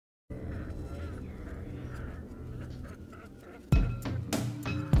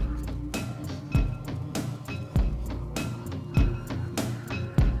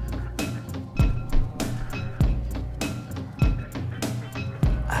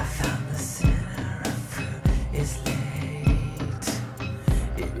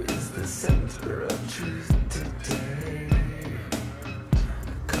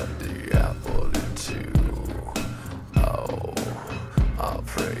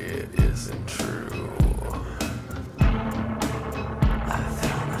it isn't true.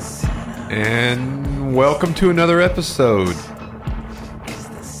 And welcome to another episode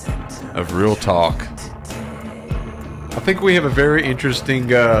of Real Talk. I think we have a very interesting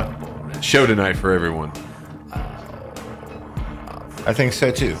show tonight for everyone. I think so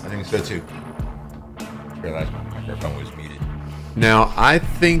too. Realized my microphone was muted. Now, I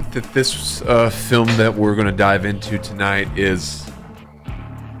think that this film that we're going to dive into tonight is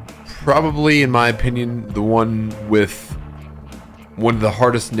probably, in my opinion, the one with one of the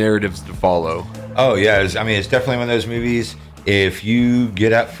hardest narratives to follow. Oh yeah, it's definitely one of those movies. If you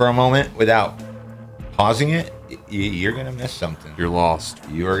get up for a moment without pausing it, you're gonna miss something. You're lost.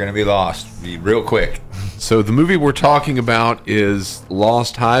 You are gonna be lost real quick. So the movie we're talking about is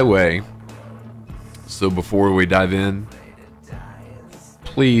Lost Highway. So before we dive in,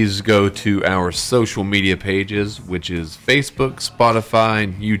 please go to our social media pages, which is Facebook, Spotify,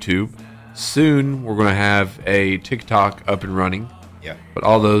 and YouTube. Soon we're going to have a TikTok up and running. Yeah. But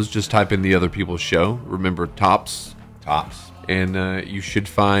all those, just type in The Other People's Show. Remember, Tops. And you should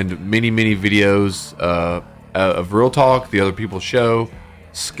find many, many videos of Real Talk, The Other People's Show,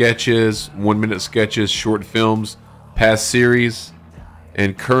 sketches, 1-minute sketches, short films, past series.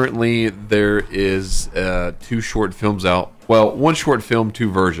 And currently there is 2 short films out. Well, 1 short film,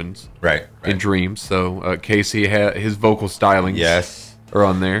 2 versions. Right. In Dreams. So Casey had his vocal stylings are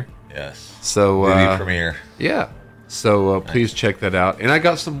on there. Yes. So movie premiere. Yeah. So please check that out. And I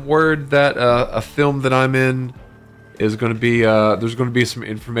got some word that a film that I'm in is going to be there's going to be some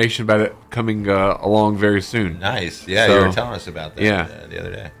information about it coming along very soon. Nice. Yeah, so, you were telling us about that the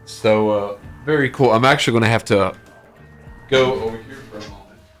other day. So very cool. I'm actually going to have to go over here for a moment.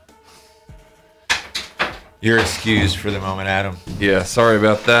 You're excused for the moment, Adam. Yeah, sorry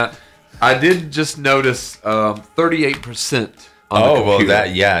about that. I did just notice 38% on the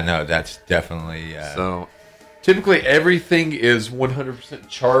computer. That's definitely... So, typically everything is 100%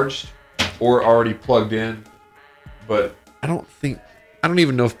 charged or already plugged in, but I don't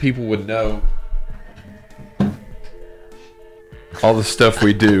even know if people would know all the stuff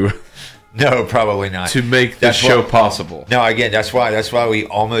we do. No, probably not. To make this show possible. No, again, that's why we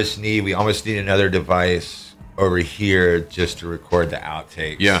almost need another device over here just to record the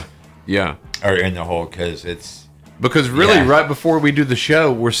outtakes. Yeah. Or in the whole, because really right before we do the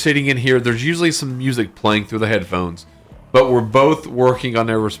show, we're sitting in here. There's usually some music playing through the headphones, but we're both working on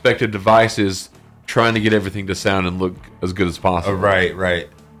their respective devices, trying to get everything to sound and look as good as possible. Right.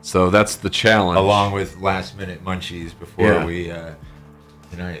 So that's the challenge. Along with last minute munchies before we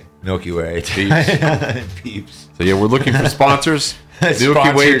tonight. Milky Way Peeps. So yeah, we're looking for sponsors.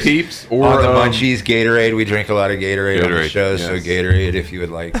 Milky Way Peeps or the munchies. Gatorade. We drink a lot of Gatorade on the show, yes. So Gatorade, if you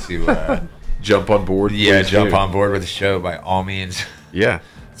would like to jump on board. Jump on board with the show by all means. Yeah.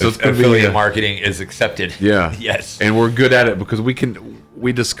 So it's affiliate marketing is accepted. Yeah. Yes. And we're good at it because we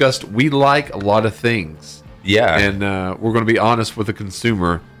like a lot of things. Yeah. And we're going to be honest with the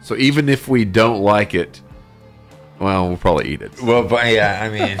consumer. So even if we don't like it, well, we'll probably eat it. Well, but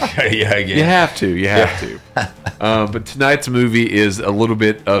again. You have to. But tonight's movie is a little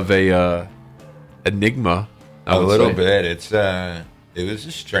bit of a enigma. A little bit. It was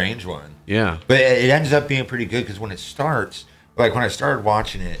a strange one. Yeah. But it ends up being pretty good because when it starts, like when I started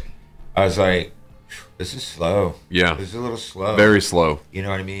watching it, I was like, this is slow. Yeah. This is a little slow. Very slow. You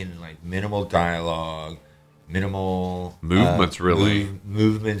know what I mean? Like minimal dialogue, minimal movements, really.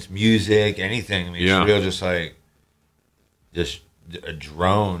 Movements, music, anything. I mean, it's real just like just a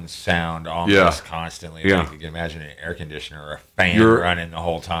drone sound almost constantly. Yeah. Like you can imagine an air conditioner or a fan running the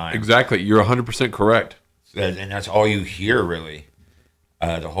whole time. Exactly. You're 100% correct. And that's all you hear, really,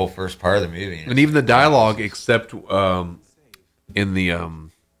 the whole first part of the movie. And even the dialogue, except in the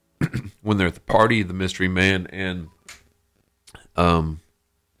when they're at the party, the mystery man and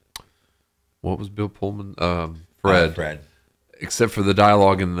what was Bill Pullman? Fred. Except for the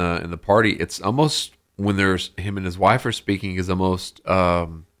dialogue in the party, it's almost when there's him and his wife are speaking is almost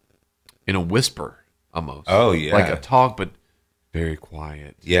in a whisper, almost. Oh yeah, like a talk, but very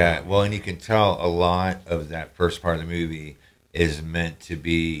quiet. Yeah, well, and you can tell a lot of that first part of the movie is meant to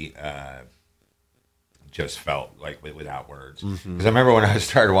be just felt like without words. Because I remember when I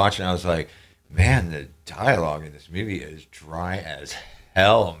started watching, I was like, man, the dialogue in this movie is dry as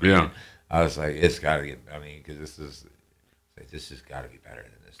hell, man. Yeah. I was like, it's got to get, because this has got to be better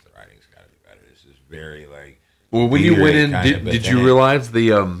than this. The writing's got to be better. This is very, like... Well, when you went in, did you realize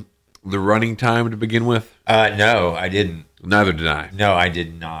the running time to begin with? No, I didn't. Neither did I. No, I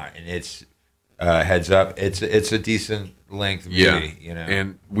did not. And it's, heads up, it's a decent length movie, you know.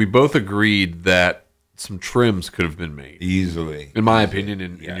 And we both agreed that some trims could have been made. Easily. In my opinion,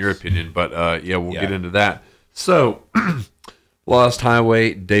 in your opinion. But yeah, we'll get into that. So, Lost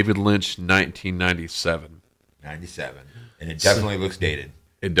Highway, David Lynch, 1997. 97. And it definitely looks dated.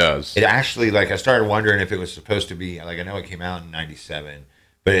 It does. It actually, like, I started wondering if it was supposed to be, like, I know it came out in 97,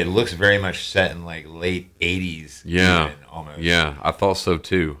 but it looks very much set in, like, late 80s. Yeah. Even, almost. Yeah, I thought so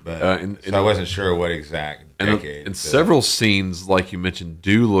too. But, so I wasn't sure what exact decade. And several scenes, like you mentioned,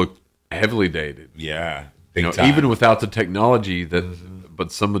 do look heavily dated. Yeah. You know, even without the technology,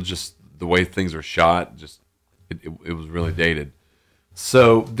 but some of just the way things are shot, just it was really dated.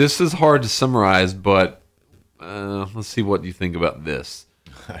 So this is hard to summarize, but let's see what you think about this.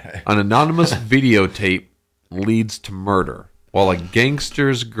 An anonymous videotape leads to murder, while a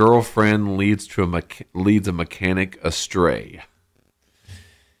gangster's girlfriend leads a mechanic astray.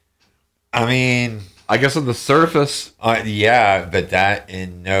 I mean, I guess on the surface, yeah, but that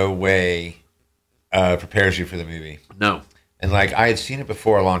in no way prepares you for the movie. No. And like I had seen it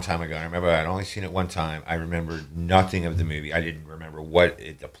before a long time ago. I remember I'd only seen it one time. I remembered nothing of the movie. I didn't remember what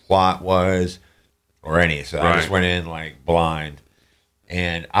the plot was or any. So I just went in like blind.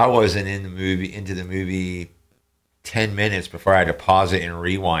 And I wasn't into the movie 10 minutes before I had to pause it and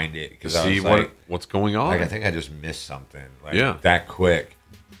rewind it because I was like, what's going on? Like I think I just missed something. Like that quick.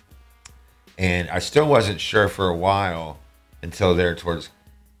 And I still wasn't sure for a while until there towards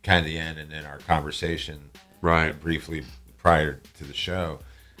kind of the end, and then our conversation briefly prior to the show,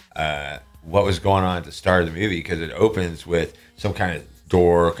 what was going on at the start of the movie, because it opens with some kind of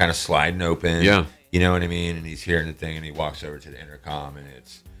door kind of sliding open. Yeah. You know what I mean? And he's hearing the thing, and he walks over to the intercom, and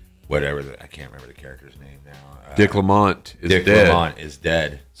it's whatever. I can't remember the character's name now. Dick Lamont is dead. Dick Lamont is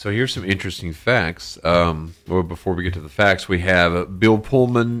dead. So here's some interesting facts. Well, before we get to the facts, we have Bill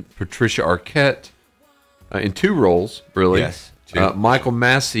Pullman, Patricia Arquette, in two roles, really. Yes. Michael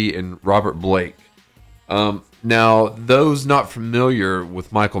Massey and Robert Blake. Now, those not familiar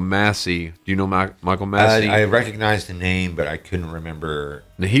with Michael Massey, do you know Michael Massey? I recognized the name, but I couldn't remember.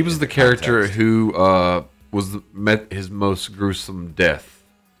 Now, he was the character who met his most gruesome death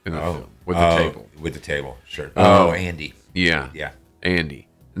in the film with the table. With the table, sure. Andy. Yeah, Andy.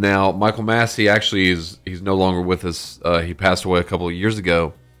 Now, Michael Massey actually he's no longer with us. He passed away a couple of years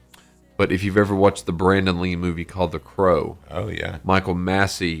ago. But if you've ever watched the Brandon Lee movie called The Crow, Michael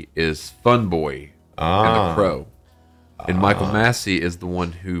Massey is Fun Boy in The Crow. And Michael Massey is the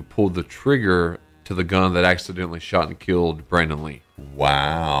one who pulled the trigger to the gun that accidentally shot and killed Brandon Lee.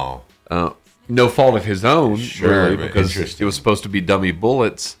 Wow. No fault of his own, really, because it was supposed to be dummy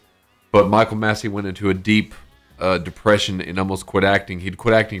bullets. But Michael Massey went into a deep depression and almost quit acting. He'd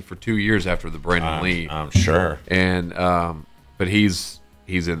quit acting for 2 years after the Brandon Lee. I'm sure. And but he's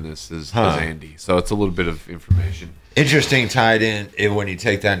in this as Andy, so it's a little bit of information. Interesting, tied in when you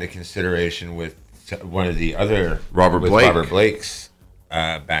take that into consideration with one of the other Robert Blake's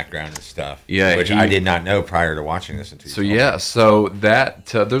background and stuff. Yeah, which I did not know prior to watching this. So that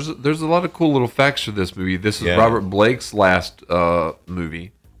there's a lot of cool little facts for this movie. This is Robert Blake's last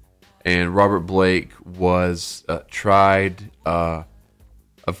movie, and Robert Blake was tried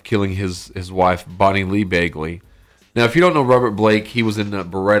of killing his wife Bonnie Lee Bagley. Now, if you don't know Robert Blake, he was in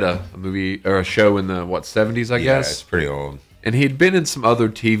Beretta, a movie or a show in the 70s, I guess. Yeah, it's pretty old. And he had been in some other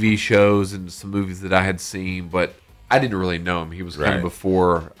TV shows and some movies that I had seen, but I didn't really know him. He was kind of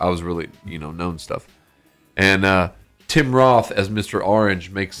before I was really, known stuff. And Tim Roth as Mr. Orange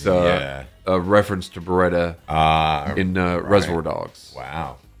makes a reference to Beretta in Reservoir Dogs.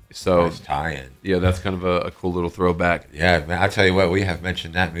 Wow. So nice tie-in. Yeah, that's kind of a cool little throwback. Yeah, man, I tell you what, we have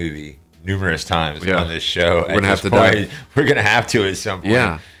mentioned that movie numerous times on this show. We're gonna have to We're gonna have to at some point.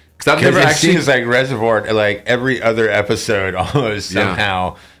 Yeah, because it seems like Reservoir, like every other episode, almost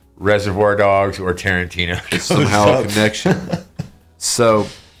somehow Reservoir Dogs or Tarantino somehow a connection. So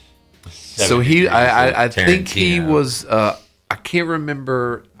he, I think he was. I can't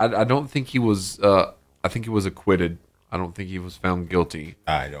remember. I don't think he was. I think he was acquitted. I don't think he was found guilty.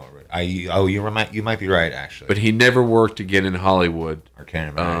 I don't. You might be right, actually. But he never worked again in Hollywood. I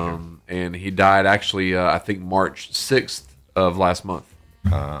can't imagine. And he died actually, I think March 6th of last month.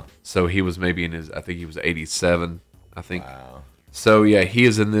 So he was maybe in I think he was 87, I think. Wow. So yeah, he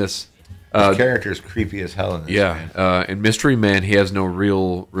is in this. His character is creepy as hell in this. Yeah. In Mystery Man, he has no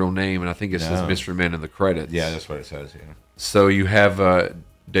real name, and I think it says Mystery Man in the credits. Yeah, that's what it says. Yeah. So you have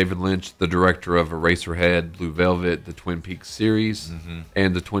David Lynch, the director of Eraserhead, Blue Velvet, the Twin Peaks series,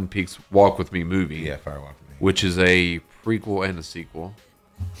 and the Twin Peaks Walk With Me movie. Yeah, Fire Walk With Me. Which is a prequel and a sequel.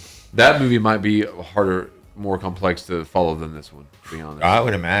 That movie might be harder, more complex to follow than this one, to be honest. I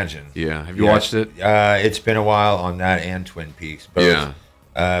would imagine. Yeah. Have you watched it? It's been a while on that and Twin Peaks. Both. Yeah.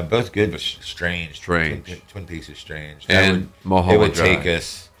 Both good, but strange. Strange. Twin Peaks is strange. And it Mulholland would Drive. take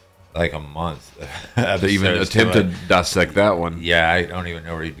us like a month To even attempt to dissect that one. Yeah, I don't even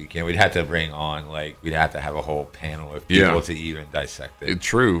know where we'd begin. We'd have to bring on, like, we'd have to have a whole panel of people to even dissect it.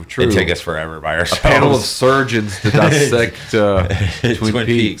 True. It'd take us forever by ourselves. A panel of surgeons to dissect Twin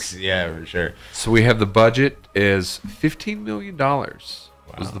Peaks. Yeah, for sure. So we have the budget is $15 million. Was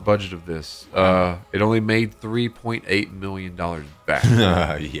the budget of this. It only made $3.8 million back.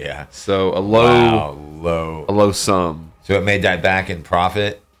 Yeah. So a low. a low sum. So it made that back in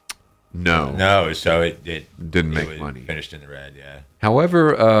profit? No. So it didn't make money. Finished in the red, yeah.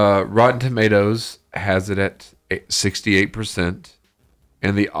 However, Rotten Tomatoes has it at 68%,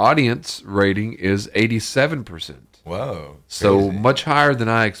 and the audience rating is 87%. Whoa. So crazy. much higher than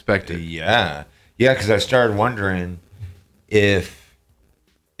I expected. Yeah, because I started wondering if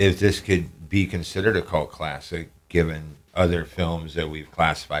this could be considered a cult classic, given other films that we've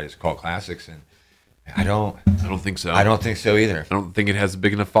classified as cult classics, and I don't think so. I don't think so either. I don't think it has a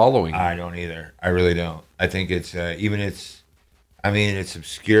big enough following. I don't either. I really don't. I think it's it's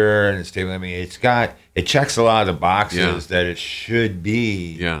obscure and it's stable. I mean, it checks a lot of the boxes that it should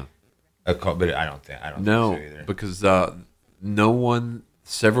be. Yeah. A cult, but I don't think so either. Because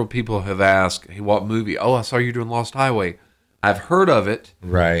several people have asked, "Hey, what movie? Oh, I saw you doing Lost Highway. I've heard of it,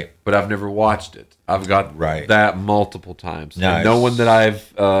 right? But I've never watched it. I've got that multiple times. No, no one that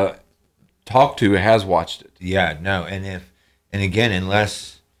I've talked to has watched it. Yeah, no, and again,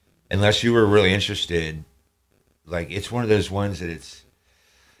 unless you were really interested, like it's one of those ones that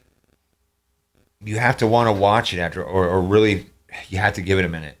you have to want to watch it after, or really you have to give it a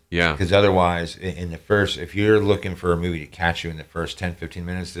minute. Yeah. Because otherwise, in the first, if you're looking for a movie to catch you in the first 10, 15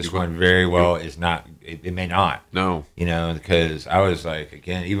 minutes, this one very well is not, it may not. No. Because I was like,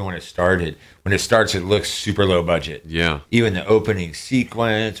 again, even when it starts, it looks super low budget. Yeah. Even the opening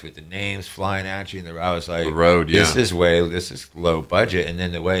sequence with the names flying at you, I was like, the road, this is low budget. And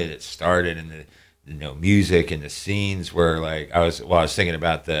then the way that it started and the music and the scenes were like, I was thinking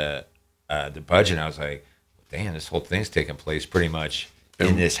about the budget, I was like, damn, this whole thing's taking place pretty much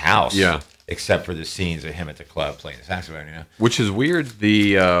in this house. Yeah. Except for the scenes of him at the club playing the saxophone, Which is weird.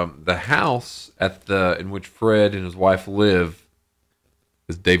 The house in which Fred and his wife live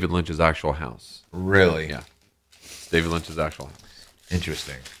is David Lynch's actual house. Really? Yeah. It's David Lynch's actual house.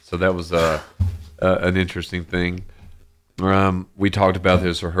 Interesting. So that was an interesting thing. We talked about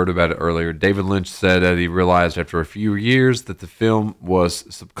this or heard about it earlier. David Lynch said that he realized after a few years that the film was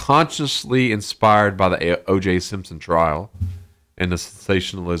subconsciously inspired by the O.J. Simpson trial and the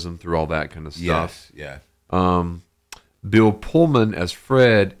sensationalism through all that kind of stuff. Yes, yeah. Bill Pullman as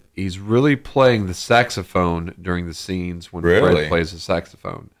Fred, he's really playing the saxophone during the scenes when Fred plays the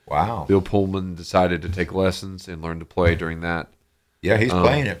saxophone. Wow. Bill Pullman decided to take lessons and learn to play during that. Yeah, he's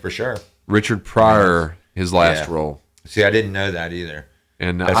playing it for sure. Richard Pryor, his last role. See, I didn't know that either.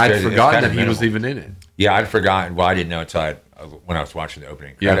 And I'd forgotten that he was even in it. Yeah, I'd forgotten. Well, I didn't know until when I was watching the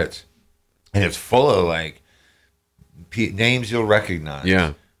opening credits. And it's full of like names you'll recognize.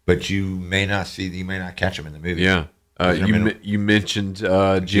 Yeah. But you may not catch them in the movie. Yeah. You mentioned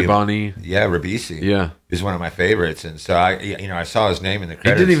Giovanni. Yeah, Ribisi. Yeah. Is one of my favorites. And so I saw his name in the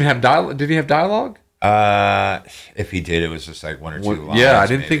credits. He didn't even have dialogue. Did he have dialogue? If he did, it was just like one or two lines. Yeah, I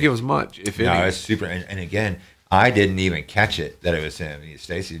didn't think it was much. If any. No, it's super. And again, I didn't even catch it that it was him.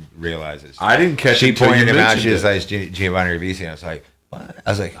 Stacy realizes. I didn't catch it. She pointed him out. She was like Giovanni Ribisi. I was like, what? I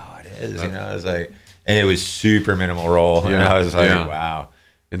was like, oh, it is. I was like, and it was super minimal role. Yeah, and I was like, wow.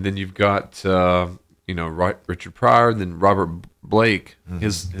 And then you've got Richard Pryor, and then Robert Blake,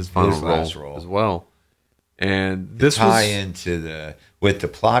 his final role as well. And this tie into with the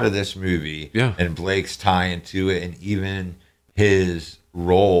plot of this movie, and Blake's tie into it, and even his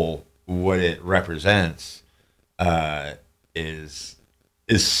role, what it represents. Is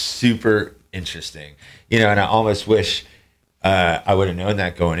super interesting, and I almost wish I would have known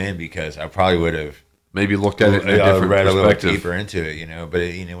that going in, because I probably would have maybe looked at it in a different read a perspective. little deeper into it, But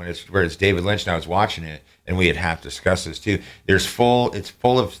when it's David Lynch, and I was watching it, and we had half discussed this too. It's full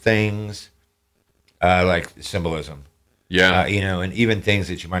of things like symbolism, and even things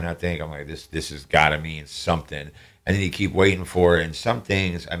that you might not think. I'm like, this has got to mean something. And then you keep waiting for it, and some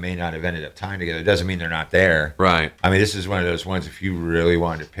things I may not have ended up tying together. It doesn't mean they're not there. Right. I mean, this is one of those ones, if you really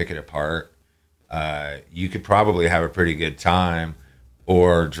wanted to pick it apart, you could probably have a pretty good time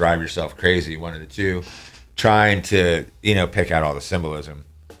or drive yourself crazy, one of the two, trying to, pick out all the symbolism.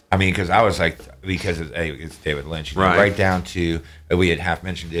 I mean, because I was like, because it's David Lynch. Right down to, we had half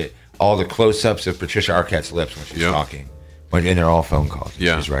mentioned it, all the close-ups of Patricia Arquette's lips when she's talking. And they're all phone calls.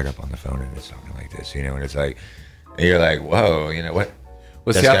 She's right up on the phone, and it's talking like this, and it's like... And you're like, whoa, what?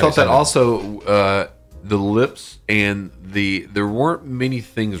 Well, see, I thought that also the lips and there weren't many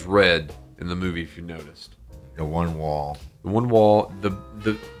things red in the movie. If you noticed, the one wall,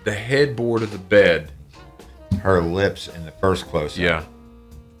 the headboard of the bed, her lips in the first close-up. Yeah.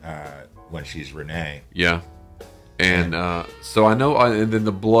 When she's Renee. Yeah. And so I know, and then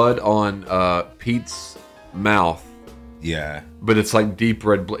the blood on Pete's mouth. Yeah. But it's like deep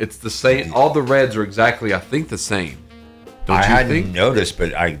red blood. It's the same. All the reds are exactly, I think, the same. Don't you hadn't think? noticed,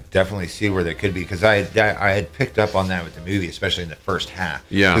 but I definitely see where they could be, because I had picked up on that with the movie, especially in the first half.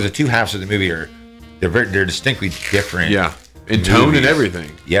 Yeah. Because the two halves of the movie they're distinctly different. Yeah. In tone and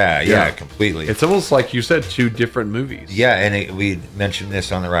everything. Yeah, completely. It's almost like you said, two different movies. Yeah, and we mentioned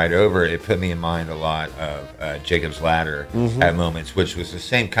this on the ride over. It put me in mind a lot of Jacob's Ladder at moments, which was the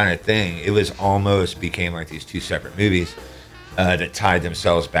same kind of thing. It was almost became like these two separate movies that tied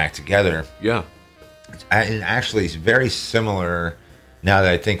themselves back together. Yeah. And actually, it's very similar now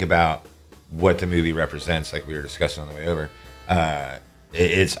that I think about what the movie represents, like we were discussing on the way over.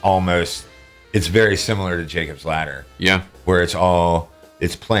 It's very similar to Jacob's Ladder. Yeah. Where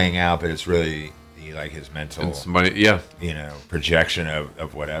it's playing out, but it's really like his mental, projection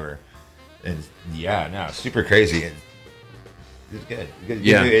of whatever. And super crazy. It's good.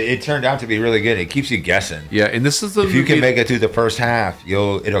 Yeah. It turned out to be really good. It keeps you guessing. Yeah, and this is if you can make it through the first half,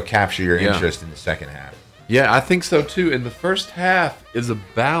 it'll capture your interest in the second half. Yeah, I think so too. And the first half is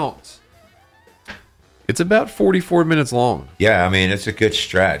about 44 minutes long. Yeah, I mean, it's a good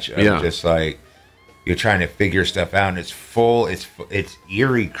stretch of just like you're trying to figure stuff out, and it's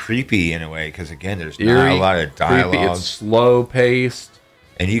eerie, creepy in a way, because again, there's not a lot of dialogue. Creepy, it's slow paced,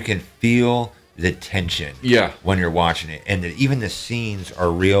 and you can feel the tension. When you're watching it, and even the scenes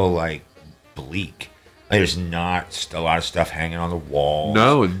are real, like bleak. Like, there's not a lot of stuff hanging on the walls.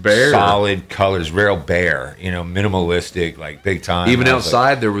 No, it's bare. Solid colors, real bare. Minimalistic, like big time. Even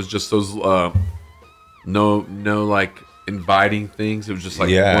outside, there was just those no like inviting things. It was just like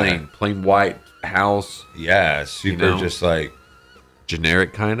plain white house. Yeah, super just like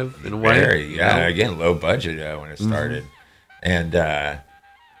generic kind of in a way. Very, again, low budget when it started. And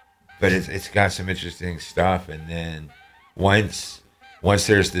but it's got some interesting stuff. And then once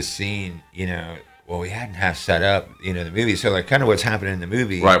there's the scene, we hadn't have set up, the movie. So like kind of what's happening in the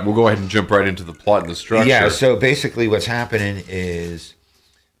movie. Right, we'll go ahead and jump right into the plot and the structure. Yeah, so basically what's happening is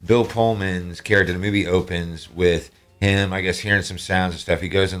Bill Pullman's character, the movie opens with him, I guess, hearing some sounds and stuff. He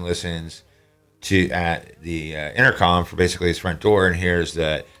goes and listens at the intercom for basically his front door, and hears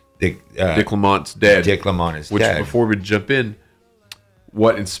that Dick Lamont's dead. Dick Lamont is dead. Which, before we jump in,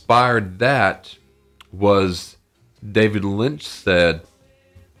 what inspired that was David Lynch said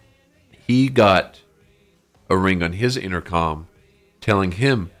he got a ring on his intercom telling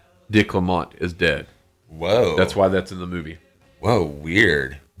him Dick Lamont is dead. Whoa. That's why that's in the movie. Whoa,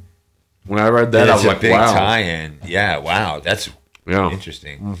 weird. When I read that, I was like, big wow. tie-in. Yeah, wow. That's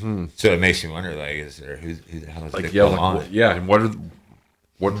interesting. Mm-hmm. So it makes me wonder, like, who the hell is Dick Lamont? And what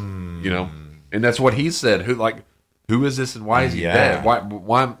and that's what he said. Who is this and why is he dead?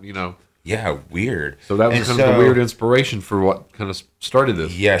 Why Yeah, weird. So that was kind of the weird inspiration for what kind of started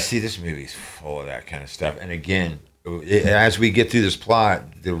this. Yeah, see, this movie's full of that kind of stuff. And again, as we get through this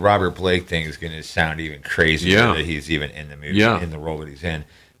plot, the Robert Blake thing is going to sound even crazier that he's even in the movie, in the role that he's in.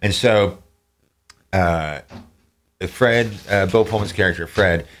 And so, Fred, Bill Pullman's character,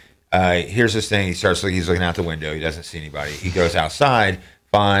 Fred, here's this thing. He's looking out the window. He doesn't see anybody. He goes outside,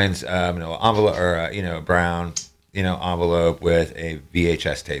 finds an envelope or a brown envelope with a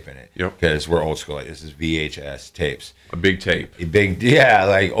VHS tape in it. Yep. Because we're old school. This is VHS tapes. A big tape.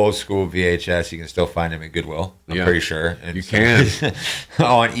 Like old school VHS. You can still find them at Goodwill. I'm pretty sure. And you can.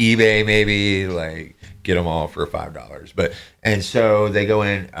 On eBay, maybe, like, get them all for $5. And so they go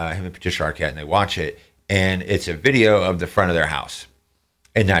in, him and Patricia Arquette, and they watch it. And it's a video of the front of their house.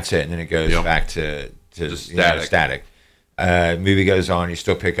 And that's it. And then it goes back to static. Movie goes on. You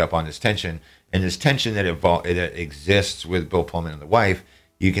still pick up on this tension. And this tension that exists with Bill Pullman and the wife,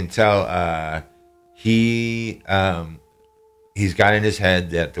 you can tell he's got in his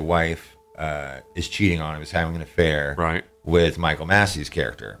head that the wife is cheating on him, is having an affair with Michael Massey's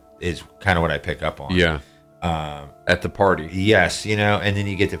character, is kind of what I pick up on. Yeah. At the party. Yes, and then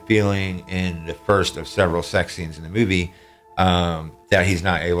you get the feeling in the first of several sex scenes in the movie that he's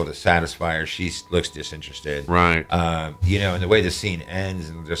not able to satisfy her. She looks disinterested. Right. And the way the scene ends,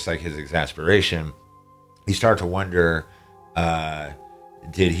 and just like his exasperation, you start to wonder,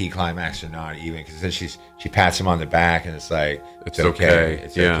 did he climax or not even? Because then she pats him on the back, and it's like, it's okay.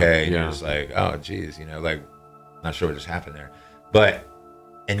 It's okay. And you're just like, oh, geez, like, not sure what just happened there. But,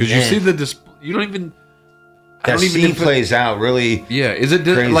 because you see you don't even, that scene plays out really. Yeah, is it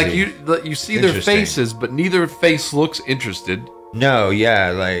crazy. like you see their faces, but neither face looks interested. No, yeah,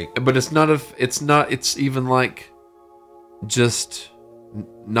 like, but it's even like just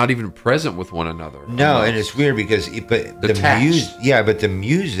not even present with one another. No, almost. And it's weird because the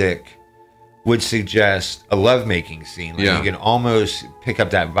music would suggest a lovemaking scene. Like you can almost pick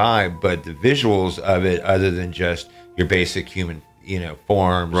up that vibe, but the visuals of it, other than just your basic human,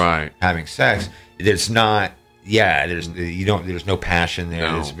 forms, having sex, it's not. Yeah, there's no passion there.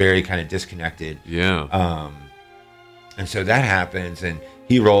 No. It's very kind of disconnected. Yeah. And so that happens, and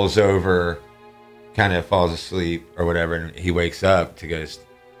he rolls over, kind of falls asleep or whatever, and he wakes up to go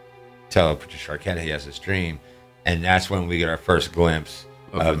tell Patricia Arquette he has this dream, and that's when we get our first glimpse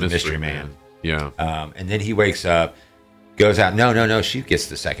of the mystery man. Yeah. And then he wakes up, goes out. No. She gets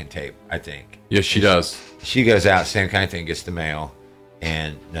the second tape, I think. Yes, she does. She goes out, same kind of thing, gets the mail,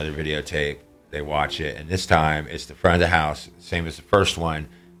 and another videotape. They watch it, and this time it's the front of the house, same as the first one,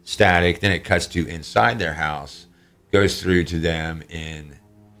 static. Then it cuts to inside their house, goes through to them in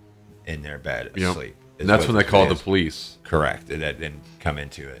their bed asleep. And that's when they call the police. Correct. That then come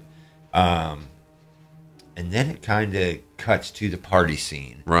into it. And then it kind of cuts to the party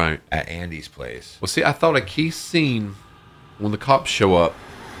scene. Right. At Andy's place. Well, see, I thought a key scene when the cops show up,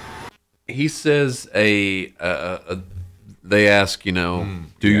 he says they ask, do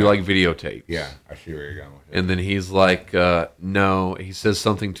you like videotape? Yeah, I see where you're going with it. And then he's like, no. He says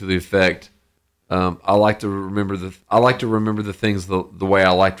something to the effect, I like to remember the things the way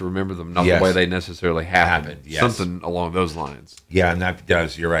I like to remember them, not the way they necessarily happen. Yes. Something along those lines. Yeah, and that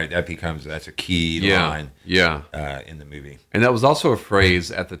does. You're right. That's a key line. Yeah. In the movie. And that was also a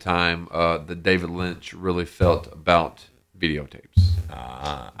phrase at the time that David Lynch really felt about videotapes.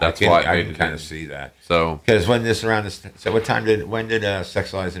 That's why I can kind of see that. So because when when did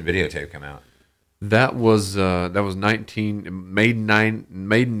Sexualized and Videotape come out? That was 19 made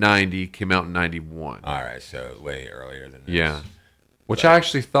 90, came out in 91. All right, so way earlier than this. Yeah. Which I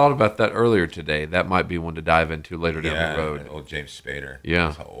actually thought about that earlier today. That might be one to dive into later down the road. Old James Spader. Yeah.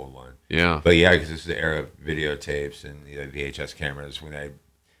 That's an old one. Yeah. But yeah, because this is the era of videotapes and VHS cameras when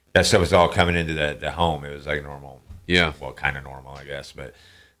that stuff was all coming into the home. It was like normal. Yeah. Well, kind of normal, I guess, but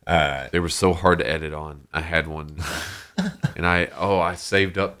they were so hard to edit on. I had one, and I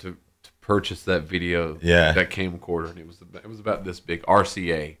saved up to purchase that that camcorder, and it was about this big,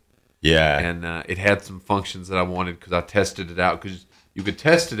 RCA. Yeah. And it had some functions that I wanted because I tested it out, because you could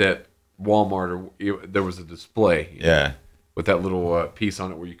test it at Walmart, or there was a display. With that little piece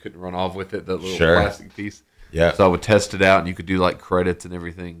on it where you couldn't run off with it, that little plastic piece. Yeah. So I would test it out, and you could do like credits and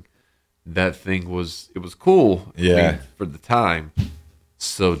everything. That thing was cool. Yeah. I mean, for the time,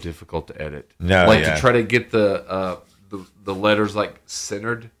 so difficult to edit. No. To try to get the letters like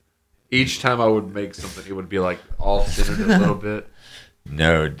centered. Each time I would make something, it would be like all centered a little bit.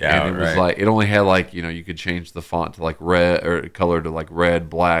 No doubt. And it was like, it only had like, you could change the font to like red, or color to like red,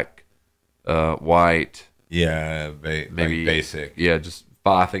 black, white. Yeah, maybe like basic. Yeah, just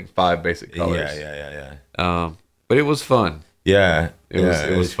five basic colors. Yeah. But it was fun. Yeah, it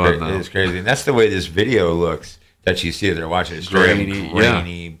was fun. Though. It was crazy, and that's the way this video looks that you see if they're watching. It's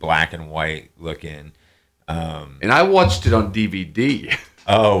grainy, black and white looking. And I watched it on DVD.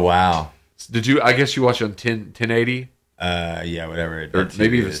 Oh wow! Did you? I guess you watched it on 1080. Yeah, whatever. Or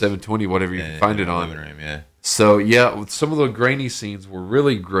maybe even 720, whatever you can find it on. Living room, yeah. So yeah, some of the grainy scenes were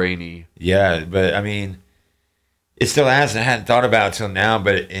really grainy. Yeah, but I mean, it still has. I hadn't thought about it till now,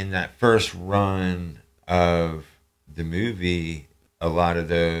 but in that first run of the movie, a lot of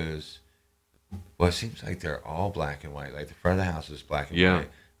those, well, it seems like they're all black and white. Like the front of the house is black and white.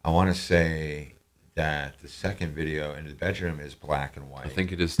 I want to say that the second video in the bedroom is black and white. I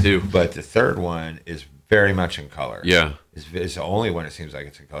think it is too. But the third one is very much in color. Yeah. It's the only one it seems like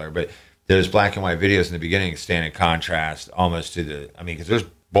it's in color. But those black and white videos in the beginning stand in contrast almost to because there's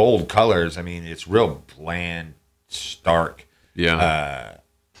bold colors. I mean, it's real bland, stark. Yeah.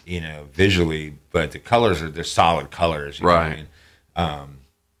 Visually, but the colors they're solid colors. You know what I mean?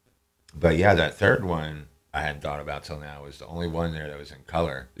 But yeah, that third one I hadn't thought about till now was the only one there that was in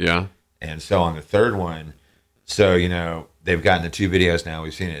color. Yeah. And so on the third one, they've gotten the two videos now.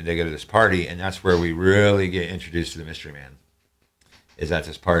 We've seen it. They go to this party, and that's where we really get introduced to the mystery man. Is at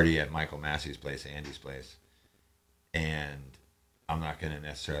this party at Michael Massey's place, Andy's place. And I'm not going to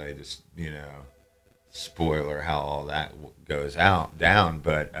necessarily just, spoiler how all that goes down,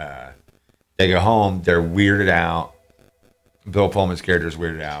 but they go home, they're weirded out. Bill Pullman's character is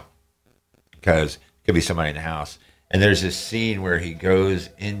weirded out because it could be somebody in the house. And there's this scene where he goes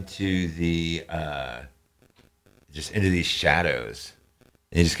into the into these shadows,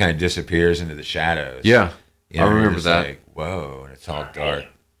 and he just kind of disappears into the shadows. Yeah. You know, I remember it's that. Like, whoa, and it's all dark.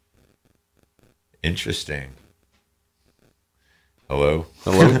 Interesting. Hello.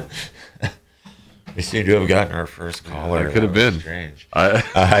 We seem to have gotten our first caller. It could have been strange.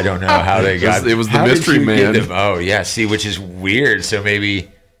 I don't know how they got. It was the how did mystery you get man. them? Oh yeah, see, which is weird. So maybe,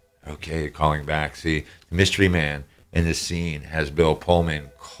 okay, calling back. See, the mystery man in this scene has Bill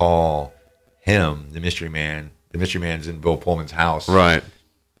Pullman call him, the mystery man. The mystery man's in Bill Pullman's house, Right.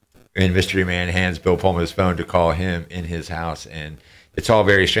 and mystery man hands Bill Pullman his phone to call him in his house, and it's all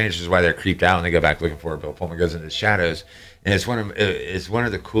very strange. This is why they're creeped out and they go back looking for it. Bill Pullman goes into the shadows, and it's one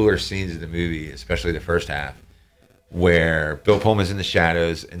of the cooler scenes of the movie, especially the first half, where Bill Pullman's in the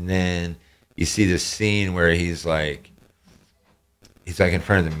shadows, and then you see this scene where he's like in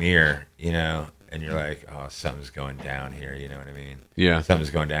front of the mirror, you know, and you're like, oh, something's going down here, you know what I mean? Yeah.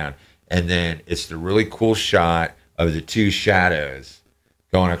 Something's going down, and then it's the really cool shot of the two shadows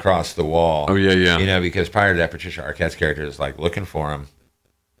going across the wall. Oh yeah, yeah. You know, because prior to that, Patricia Arquette's character is like looking for him,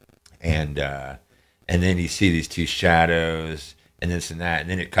 and then you see these two shadows and this and that, and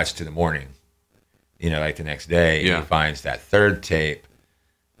then it cuts to the morning. You know, like the next day, Yeah. he finds that third tape,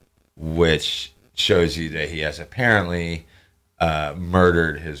 which shows you that he has apparently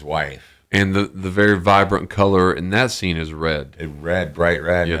murdered his wife. And the very vibrant color in that scene is red. Red, bright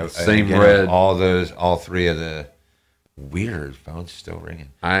red. Yeah, the And same again, red. All three of the weird phones still ringing.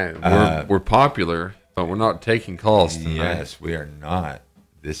 We're popular, but we're not taking calls tonight. Yes, we are not.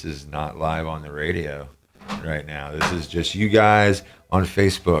 This is not live on the radio right now. This is just you guys on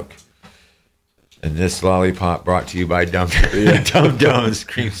Facebook. And this lollipop brought to you by Dum Dums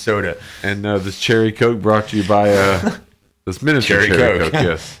Cream Soda. And this cherry Coke brought to you by this miniature cherry Coke.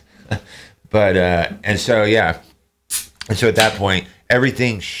 Yes. But and so at that point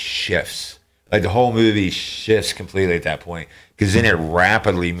everything shifts. Like the whole movie shifts completely at that point, because then it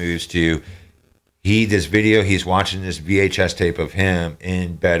rapidly moves to he's watching this VHS tape of him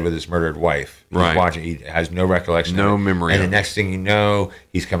in bed with his murdered wife. He's Right. watching. He has no recollection. No of it. memory And of the it. next thing you know,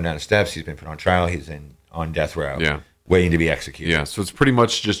 he's coming down the steps. He's been put on trial. He's on death row. Yeah. Waiting to be executed. Yeah. So it's pretty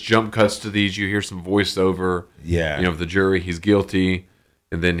much just jump cuts to these. You hear some voiceover. Yeah. You know, of the jury, he's guilty,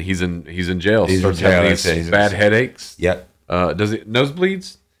 and then he's in jail. He's in Starts jail, having that's it. these He's bad in- headaches. Yep. Does it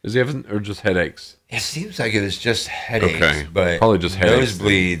nosebleeds? Does he have or just headaches? It seems like it was just headaches, Okay. but Probably just headaches then.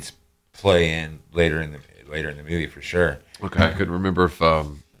 nosebleeds play in later in the movie for sure. Okay, I couldn't remember if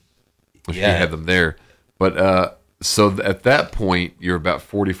he Yeah. had them there, but so at that point you're about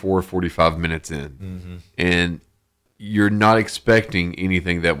 44, 45 minutes in, and you're not expecting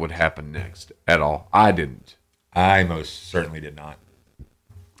anything that would happen next at all. I didn't. I most certainly did not.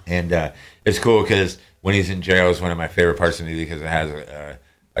 And it's cool because when he's in jail is one of my favorite parts of the movie, because it has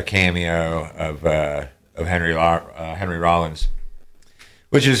a cameo of Henry Rollins,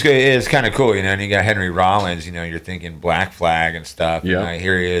 which is kind of cool, you know. And you got Henry Rollins, you know, you're thinking Black Flag and stuff. Yeah. And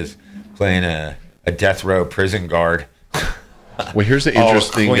here he is playing a death row prison guard. Well, here's the All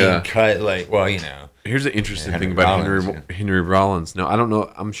interesting. clean cut, like, well, you know. Here's the interesting Henry thing about Rollins, Henry Rollins. Now, I don't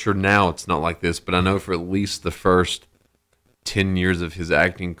know. I'm sure now it's not like this, but I know for at least the first 10 years of his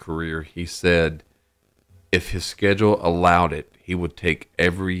acting career, he said if his schedule allowed it, he would take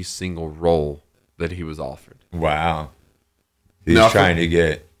every single role that he was offered. Wow. He's Now, trying to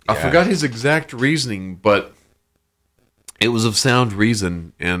get. I yeah. forgot his exact reasoning, but it was of sound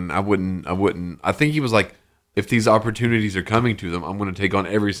reason, and I wouldn't. I think he was like, if these opportunities are coming to them, I'm going to take on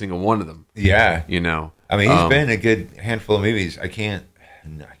every single one of them. Yeah. You know. I mean, he's been in a good handful of movies. I can't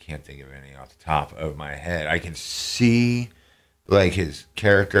think of any off the top of my head. I can see like his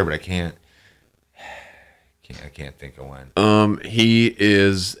character, but I can't think of one. He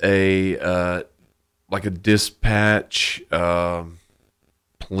is a like a dispatch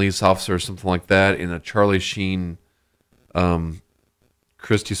police officer or something like that in a Charlie Sheen,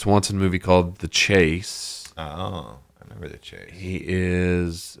 Christy Swanson movie called The Chase. Oh, I remember The Chase. He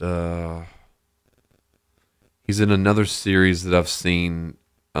is he's in another series that I've seen.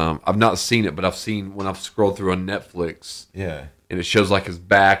 I've not seen it, but I've seen when I've scrolled through on Netflix, Yeah, and it shows like his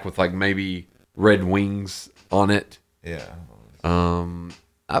back with like maybe red wings on it. yeah.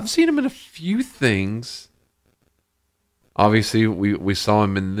 I've seen him in a few things. Obviously, we saw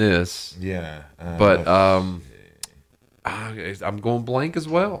him in this, Yeah. but I'm going blank as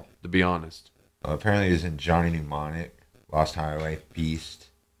well, to be honest. Apparently he's in Johnny Mnemonic, Lost Highway, Beast,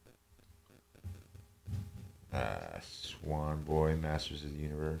 Swan Boy, Masters of the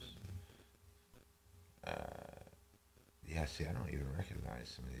Universe. Yeah, see, I don't even recognize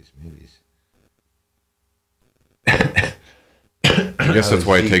some of these movies. I guess that's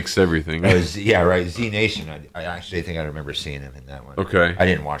why it takes everything. Yeah, right. Z Nation. I actually think I remember seeing him in that one. Okay. I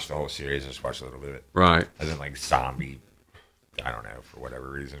didn't watch the whole series. I just watched a little bit of it. Right. And then like zombie. I don't know, for whatever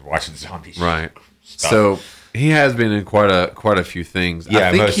reason, watching zombie. Right. Stuff. So he has been in quite a few things. Yeah,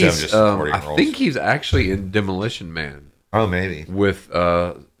 I think most of them just supporting I roles. think he's actually in Demolition Man. Oh, maybe. With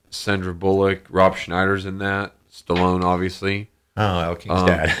Sandra Bullock, Rob Schneider's in that. Stallone, obviously. Oh, El King's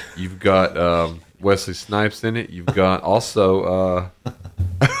dad. You've got Wesley Snipes in it. You've got also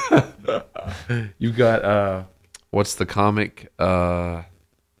you've got what's the comic?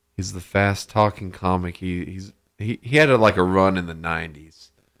 He's the fast talking comic. He had like a run in the 90s,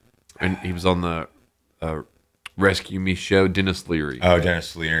 and he was on the Rescue Me show. Dennis Leary. Oh,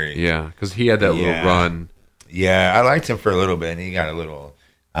 Dennis Leary. Yeah, because he had that little run. Yeah, I liked him for a little bit, and he got a little.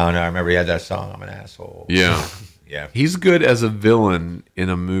 I don't know. I remember he had that song, "I'm an Asshole." Yeah. Yeah. He's good as a villain in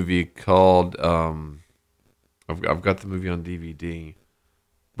a movie called I've got the movie on DVD,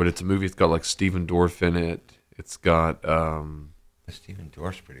 but it's a movie. It's got like Stephen Dorff in it. It's got Stephen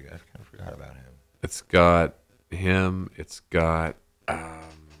Dorff's pretty good. I kind of forgot about him. It's got him. It's got I'm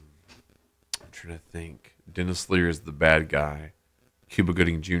trying to think. Dennis Leary is the bad guy. Cuba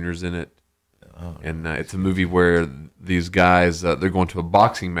Gooding Jr.'s in it. Oh. And it's a movie where these guys they're going to a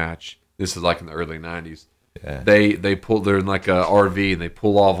boxing match. This is like in the early 90s. Yeah. They're in like a RV and they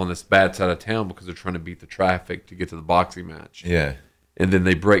pull off on this bad side of town because they're trying to beat the traffic to get to the boxing match. Yeah. And then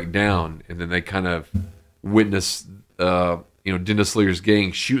they break down and then they kind of witness Dennis Leary's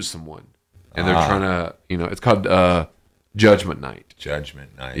gang shoot someone. And they're trying to, it's called Judgment Night.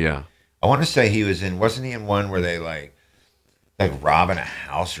 Judgment Night. Yeah. I want to say he was in, wasn't he in one where they like robbing a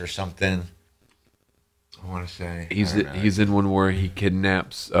house or something? I want to say he's in one where he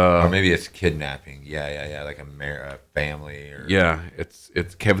kidnaps or maybe it's kidnapping. Yeah, like a family or it's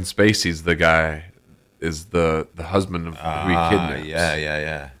Kevin Spacey's the guy is the husband of who he kidnaps.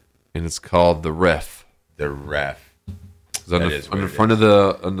 Yeah. And it's called The Ref. The Ref. On the front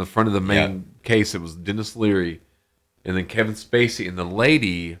of the main case it was Dennis Leary and then Kevin Spacey and the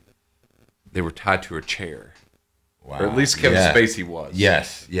lady, they were tied to a chair. Wow. Or at least Kevin Spacey was.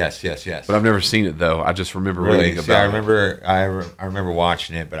 Yes. But I've never seen it though. I just remember reading about it. I remember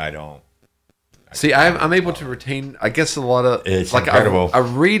watching it, but I don't. See, I'm able to retain, I guess, a lot of. It's like incredible. I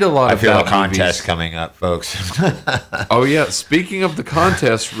read a lot. I feel about a contest movies. coming up, folks. Oh yeah. Speaking of the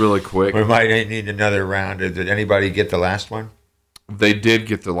contest, really quick, we might need another round. Did anybody get the last one? They did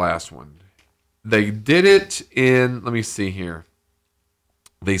get the last one. They did it in. Let me see here.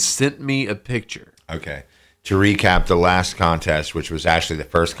 They sent me a picture. Okay. To recap, the last contest, which was actually the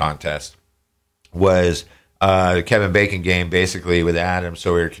first contest, was the Kevin Bacon game, basically with Adam.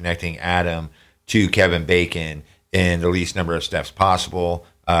 So we were connecting Adam to Kevin Bacon in the least number of steps possible.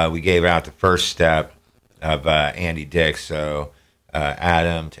 We gave out the first step of Andy Dick, so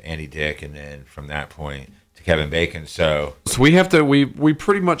Adam to Andy Dick, and then from that point to Kevin Bacon. So we have to. We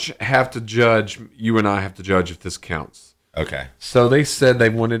pretty much have to judge. You and I have to judge if this counts. Okay. So they said they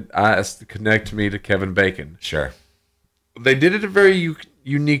wanted us to connect me to Kevin Bacon. Sure. They did it a very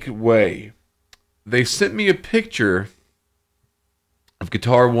unique way. They sent me a picture of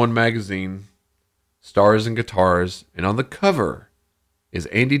Guitar One magazine, Stars and Guitars, and on the cover is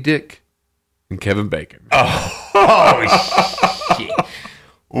Andy Dick and Kevin Bacon. Oh shit.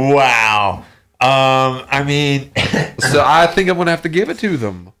 Wow. I mean, so I think I'm gonna have to give it to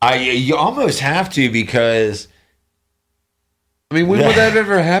them. You almost have to because. I mean, when would that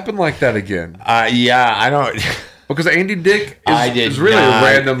ever happen like that again? Yeah, I don't. Because Andy Dick is really a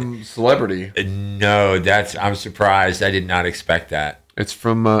random celebrity. No, I'm surprised. I did not expect that. It's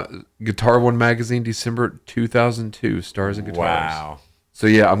from Guitar One magazine, December 2002. Stars and Guitars. Wow. So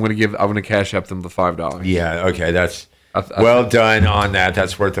yeah, I'm gonna cash up them the $5. Yeah. Okay. That's well done on that.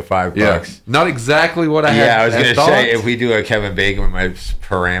 That's worth the $5. Yeah. Not exactly what I had. Yeah, I was gonna say if we do a Kevin Bacon with my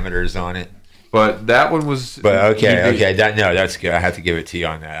parameters on it. But that one was. But okay. That's good. I have to give it to you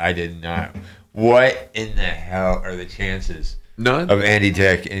on that. I did not. What in the hell are the chances? None of Andy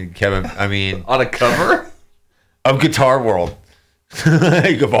Dick and Kevin. I mean, on a cover of Guitar World,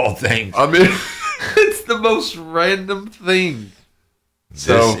 like of all things. I mean, it's the most random thing.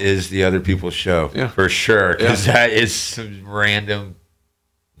 This is the Other People's Show, for sure, because that is some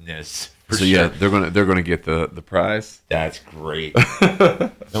randomness. Yeah, they're gonna get the prize. That's great.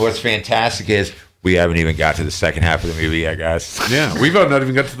 And what's fantastic is we haven't even got to the second half of the movie yet, guys. Yeah, we've not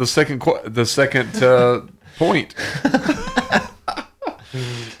even got to the second point.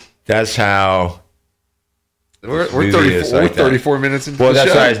 That's how. We're 34 minutes into the show. Well,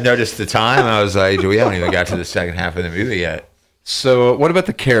 that's why I noticed the time. I was like, we haven't even got to the second half of the movie yet. So, what about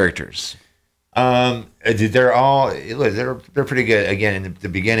the characters? They're pretty good. Again, in the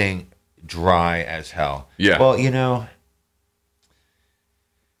beginning, dry as hell. Yeah. Well,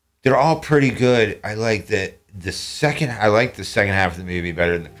 they're all pretty good. I like the second half of the movie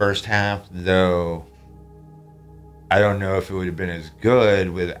better than the first half, though. I don't know if it would have been as good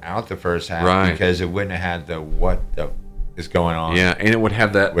without the first half, right, because it wouldn't have had the what the is going on. Yeah, and it would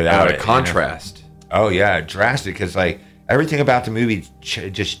have that without contrast. Oh yeah, drastic, because like everything about the movie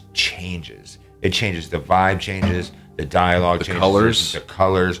just changes. It changes. The vibe changes. The dialogue changes. The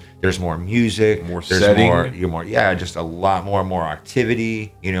colors. There's more music. More setting. Just a lot more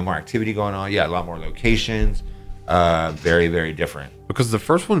activity. More activity going on. Yeah, a lot more locations. Very, very different. Because the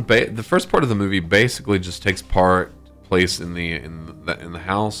first one, the first part of the movie basically just takes place in the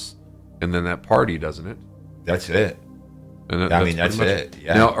house, and then that party, doesn't it? That's it. And that's it.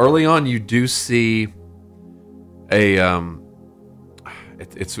 Yeah. Now, early on, you do see a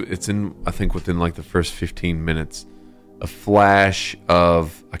it's in, I think, within like the first 15 minutes, a flash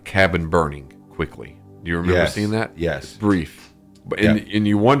of a cabin burning quickly. Do you remember seeing that? Yes. It's brief, and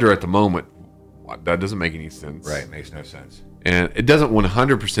you wonder at the moment, that doesn't make any sense. Right, makes no sense. And it doesn't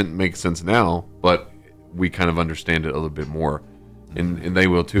 100% make sense now, but we kind of understand it a little bit more, and they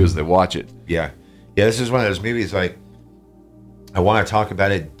will too as they watch it. Yeah. This is one of those movies, like, I want to talk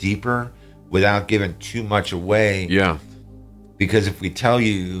about it deeper without giving too much away. Yeah. Because if we tell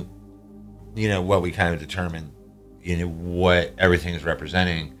you, what we kind of determine, what everything is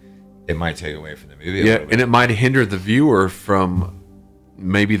representing, it might take away from the movie. Yeah, and it might hinder the viewer from,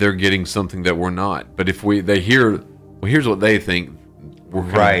 maybe they're getting something that we're not. But if they hear, well, here's what they think, we're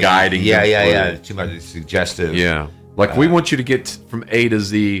kind of guiding. Yeah. Too much suggestive. Yeah, like we want you to get from A to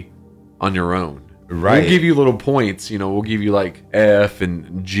Z on your own. Right. We'll give you little points. We'll give you like F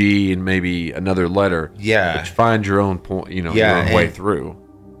and G and maybe another letter. Yeah. But find your own point. Your own way through.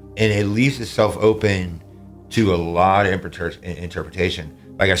 And it leaves itself open to a lot of interpretation.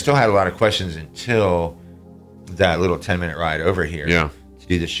 Like, I still had a lot of questions until that little 10-minute ride over here. Yeah. To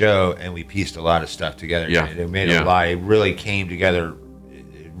do the show, and we pieced a lot of stuff together. Yeah. It made a lot. It really came together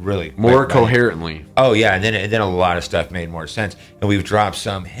really more quick, coherently. Oh yeah, and then a lot of stuff made more sense. And we've dropped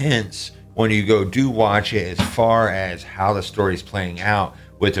some hints when you do watch it, as far as how the story's playing out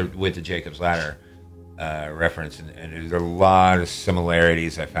with the Jacob's Ladder reference, and there's a lot of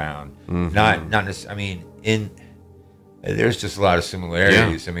similarities I found. Mm-hmm. Not necessarily. There's just a lot of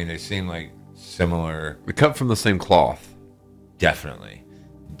similarities. Yeah. They seem like similar. They cut from the same cloth. Definitely.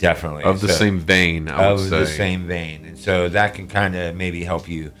 Of the same vein, I would say. Of the same vein. And so that can kind of maybe help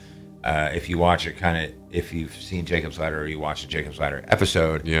you if you watch it, if you've seen Jacob's Ladder, or you watch the Jacob's Ladder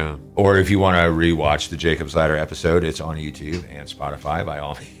episode. Yeah. Or if you want to rewatch the Jacob's Ladder episode, it's on YouTube and Spotify, by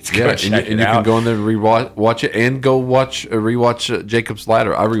all means. Yeah, and you can go in there and rewatch it, and go rewatch Jacob's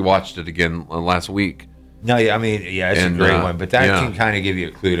Ladder. I rewatched it again last week. No, it's a great one. But that can kind of give you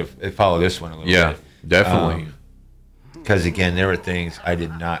a clue to follow this one a little bit. Yeah, definitely. Because, again, there were things I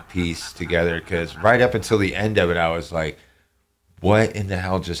did not piece together. Because right up until the end of it, I was like, what in the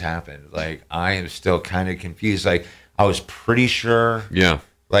hell just happened? Like, I am still kind of confused. Like, I was pretty sure. Yeah.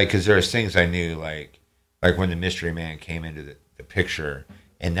 Like, because there was things I knew, like when the mystery man came into the picture,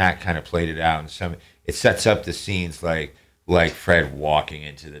 and that kind of played it out. And it sets up the scenes like Fred walking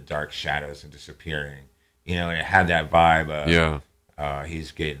into the dark shadows and disappearing. And it had that vibe of,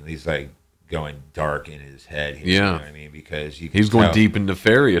 he's like going dark in his head. You know what I mean? Because he's going deep and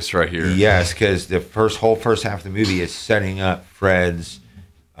nefarious right here. Yes, because the whole first half of the movie is setting up Fred's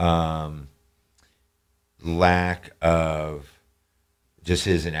lack of just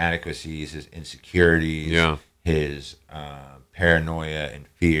his inadequacies, his insecurities, his paranoia and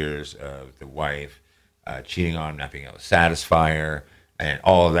fears of the wife cheating on him, not being able to satisfy her, and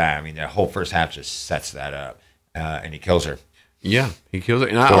all of that. That whole first half just sets that up, and he kills her. Yeah, he kills her,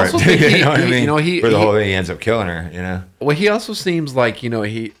 and I also think for the whole thing, he ends up killing her. Well, he also seems like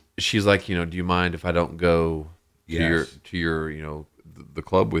she's like, do you mind if I don't go to your the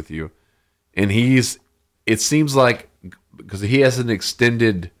club with you? And it seems like, because he has an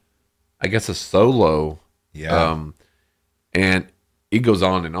extended, I guess, a solo, and it goes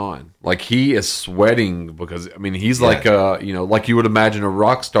on and on. Like, he is sweating because he's like like you would imagine a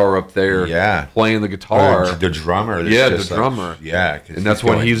rock star up there, playing the guitar, or the drummer, the drummer, and that's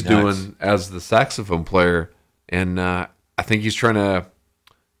what he's doing as the saxophone player. And I think he's trying to,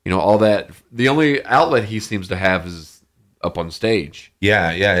 all that. The only outlet he seems to have is up on stage. Yeah,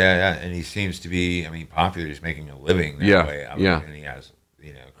 and he seems to be, popular. He's making a living that way. And he has,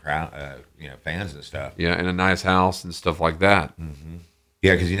 crowd, fans and stuff. Yeah, and a nice house and stuff like that. Mm-hmm.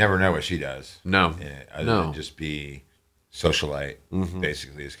 Yeah, because you never know what she does. No, other than just be socialite.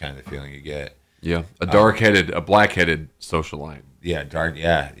 Basically, is kind of the feeling you get. Yeah, a black-headed socialite. Yeah, dark.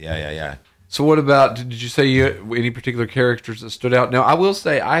 Yeah. So what about, did you say any particular characters that stood out? Now, I will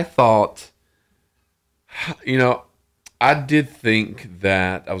say I thought, I did think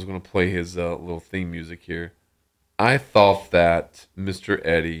that I was going to play his little theme music here. I thought that Mr.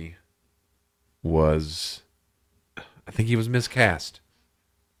 Eddie I think he was miscast.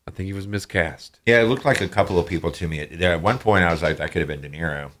 Yeah, it looked like a couple of people to me. At one point, I was like, that could have been De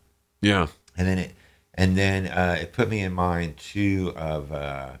Niro. Yeah. And then it put me in mind too of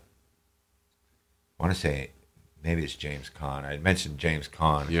I want to say maybe it's James Caan. I mentioned James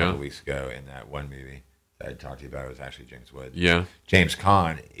Caan a couple weeks ago in that one movie that I talked to you about. It was actually James Wood. Yeah. James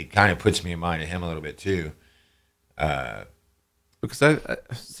Caan. It kind of puts me in mind of him a little bit too. Because I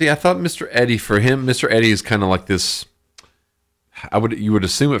thought Mr. Eddie, for him, Mr. Eddie is kind of like this. You would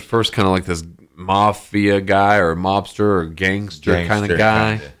assume at first kind of like this mafia guy or mobster or gangster kind of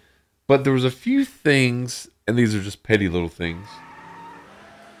guy. Kinda. But there was a few things, and these are just petty little things.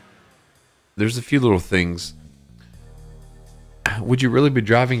 There's a few little things. Would you really be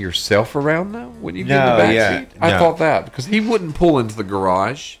driving yourself around though? When you get in the back seat? I thought that because he wouldn't pull into the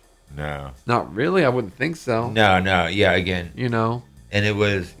garage. No, not really. I wouldn't think so. No. Yeah, again, and it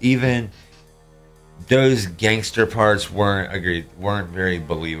was even those gangster parts weren't very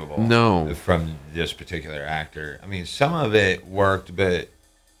believable. No, from this particular actor. I mean, some of it worked, but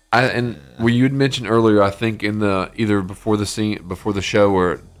you had mentioned earlier, I think in either before the show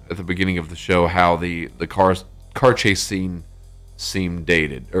or at the beginning of the show, how the car chase scene seemed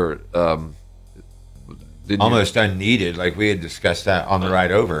dated or almost unneeded. Like we had discussed that on the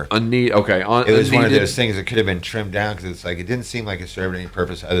ride over. Okay, it was one of those things that could have been trimmed down because it's like it didn't seem like it served any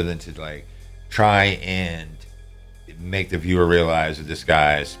purpose other than to like try and make the viewer realize that this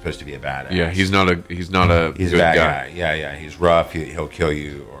guy is supposed to be a badass. Yeah, he's not a he's a bad guy. Yeah, he's rough. He'll kill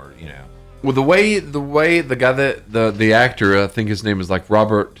you, or Well, the way the guy that the actor, I think his name is like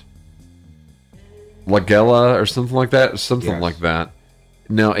Robert Lagella or something like that, like that.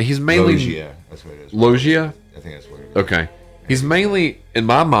 No, he's mainly Loggia. That's what it is. Loggia? I think that's what it is. Okay, he's mainly, in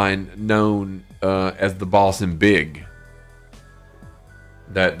my mind, known as the boss in Big.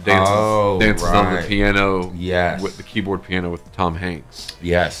 That dances on the piano, with the keyboard piano with Tom Hanks.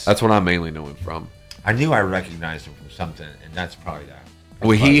 Yes, that's what I mainly know him from. I knew I recognized him from something, and that's probably that.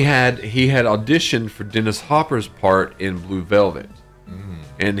 Well, he had auditioned for Dennis Hopper's part in Blue Velvet,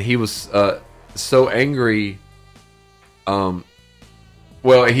 and he was so angry.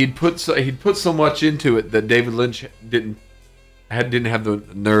 Well, he'd put so much into it that David Lynch didn't have the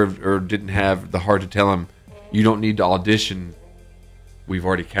nerve or didn't have the heart to tell him, "You don't need to audition. We've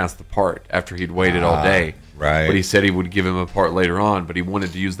already cast the part." After he'd waited all day, right? But he said he would give him a part later on. But he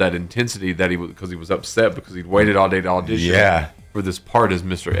wanted to use that intensity because he was upset because he'd waited all day to audition. Yeah. For this part as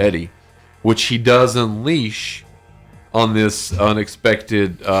Mr. Eddie, which he does unleash on this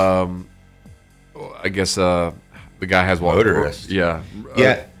unexpected. I guess the guy has motorist. Yeah.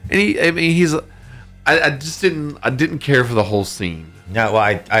 And he's. I just didn't care for the whole scene. No,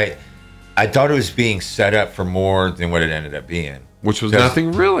 well, I thought it was being set up for more than what it ended up being, which was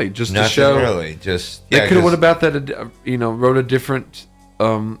nothing really. Just nothing to show. Really, just they could have. What about that? Wrote a different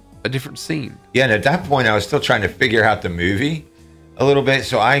scene. Yeah, and at that point, I was still trying to figure out the movie a little bit,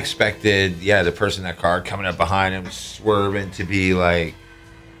 so I expected, the person in that car coming up behind him, swerving to be like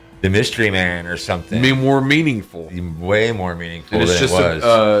the mystery man or something. I mean, more meaningful, way more meaningful and than just it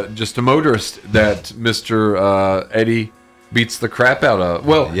was. Just a motorist that Mr. Eddie beats the crap out of.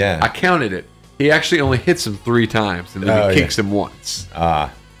 Well, I counted it. He actually only hits him 3 times, and then he kicks him once.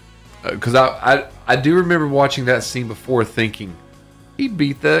 Because I do remember watching that scene before, thinking he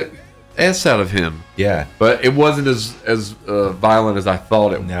beat the S out of him. Yeah, but it wasn't as violent as I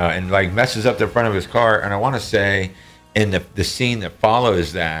thought it. No, and like messes up the front of his car. And I want to say, in the scene that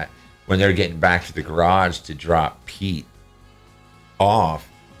follows that, when they're getting back to the garage to drop Pete off,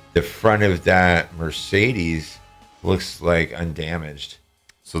 the front of that Mercedes looks like undamaged.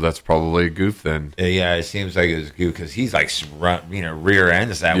 So that's probably a goof then. Yeah, it seems like it was a goof because he's like rear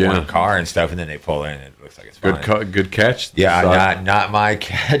ends that one car and stuff, and then they pull in and it looks like it's fine. Good catch. Yeah, not my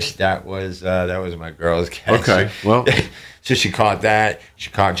catch. That was my girl's catch. Okay, well, so she caught that. She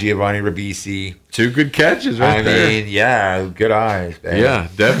caught Giovanni Ribisi. 2 good catches right there. I mean, yeah, good eyes. Baby. Yeah,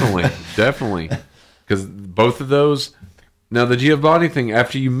 definitely. Because both of those. Now the Giovanni thing.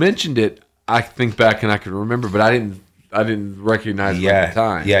 After you mentioned it, I think back and I could remember, but I didn't recognize it at the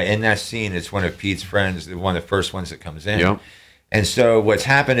time. Yeah, in that scene, it's one of Pete's friends, one of the first ones that comes in. Yep. And so what's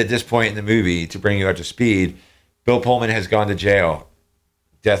happened at this point in the movie, to bring you up to speed, Bill Pullman has gone to jail,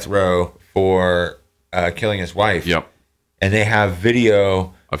 death row, for killing his wife. Yep. And they have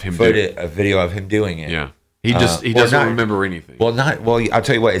video of him a video of him doing it. Yeah. He doesn't remember anything. Well, I'll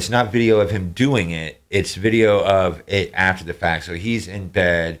tell you what, it's not video of him doing it. It's video of it after the fact. So he's in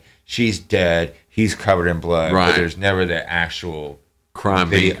bed, she's dead, he's covered in blood. Right. But there's never the actual crime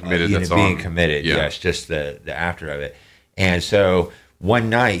being committed. That's being committed. Yeah. Yes, just the after of it. And so one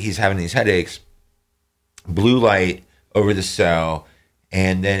night he's having these headaches, blue light over the cell,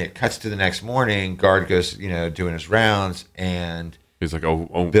 and then it cuts to the next morning. Guard goes, doing his rounds, and he's like,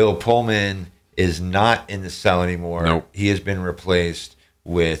 oh. Bill Pullman is not in the cell anymore. Nope. He has been replaced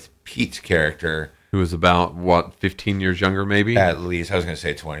with Pete's character, who is about 15 years younger, maybe. At least I was going to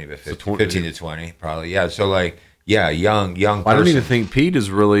say 20, but 15 to 20, probably. Yeah. So young. Person. I don't even think Pete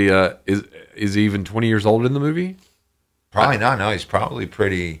is really is he even 20 years old in the movie. Probably not. No, he's probably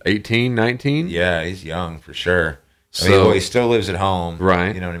pretty 18, 19. Yeah, he's young for sure. He still lives at home,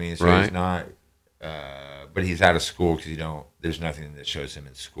 right? You know what I mean. So he's not, but he's out of school because there's nothing that shows him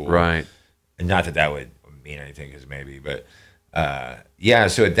in school, right? And not that would mean anything, because maybe, but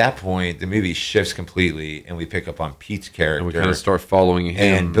so at that point the movie shifts completely, and we pick up on Pete's character, and we kind of start following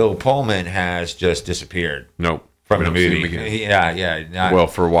him. And Bill Pullman has just disappeared. Nope, from the movie. Yeah.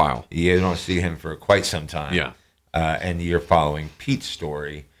 For a while, you don't see him for quite some time. Yeah. And you're following Pete's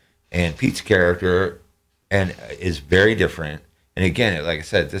story, and Pete's character is very different. And again, like I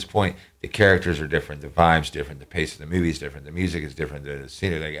said, at this point, the characters are different, the vibe's different, the pace of the movie is different, the music is different, the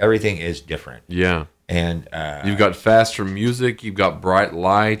scenery, everything is different. Yeah. And you've got faster music, you've got bright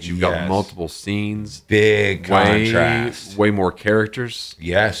lights, you've got multiple scenes, big contrast, way more characters.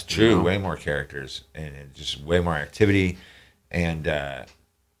 Yes, true, way more characters, and just way more activity. And of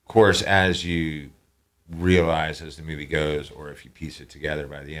course, as you realize as the movie goes, or if you piece it together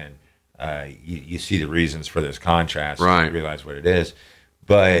by the end, you see the reasons for this contrast, right? You realize what it is,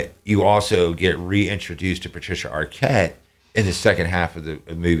 but you also get reintroduced to Patricia Arquette in the second half of the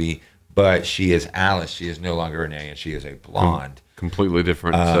movie. But she is Alice. She is no longer Renee, and she is a blonde. Completely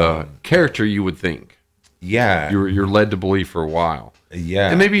different character, you would think. Yeah, you're led to believe for a while. Yeah,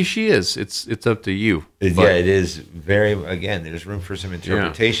 and maybe she is. It's up to you. It is very. Again, there's room for some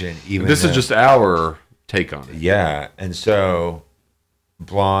interpretation. Yeah. Even this is just our take on it. Yeah, and so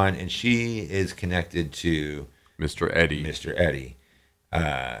blonde, and she is connected to Mr. Eddie.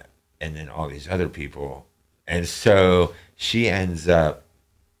 And then all these other people, and so she ends up.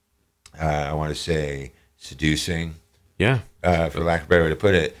 I want to say seducing. Yeah. For lack of a better way to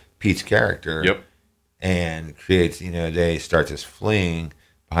put it, Pete's character. Yep. And creates, they start this fling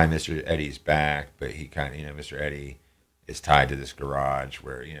behind Mr. Eddie's back, but he kind of, Mr. Eddie is tied to this garage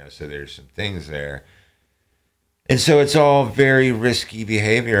where, so there's some things there. And so it's all very risky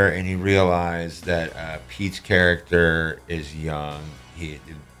behavior, and you realize that Pete's character is young. He,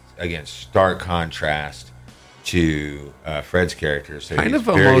 again, stark contrast to Fred's character. So kind he's of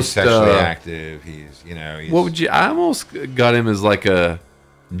very almost sexually active. He's, what would you? I almost got him as like a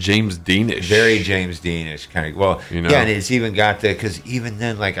James Deanish, very James Deanish kind of. Well, yeah, and it's even got that, because even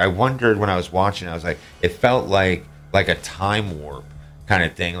then, like, I wondered when I was watching, I was like, it felt like a time warp kind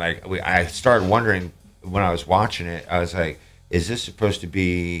of thing. Like I started wondering when I was watching it, I was like, is this supposed to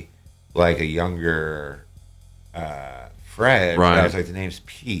be like a younger Fred? Right. But I was like, the name's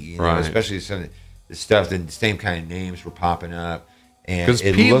Pete, right? Especially some. The stuff, the same kind of names were popping up, and because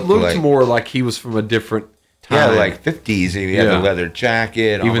Pete looked more like he was from a different time. Yeah, like 50s. He had the leather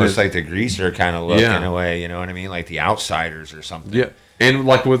jacket, even almost like the greaser kind of look in a way. You know what I mean? Like the Outsiders or something. Yeah, and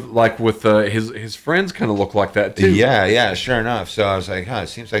like with his friends kind of look like that too. Yeah, sure enough. So I was like, it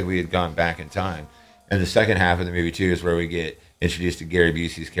seems like we had gone back in time. And the second half of the movie too is where we get introduced to Gary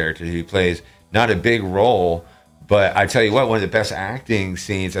Busey's character, who plays not a big role, but I tell you what, one of the best acting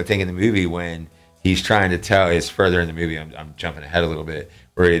scenes I think in the movie, when he's trying to tell, is further in the movie, I'm jumping ahead a little bit,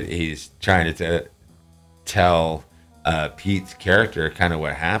 where he's trying to tell Pete's character kind of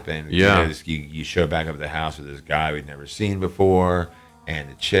what happened. Yeah. You show back up at the house with this guy we'd never seen before, and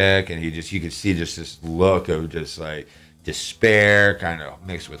the chick, and you could see just this look of just like despair, kind of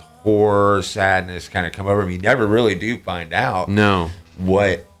mixed with horror, sadness, kind of come over him. You never really do find out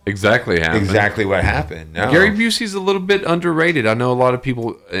what exactly what happened. No. Gary Busey's a little bit underrated. I know a lot of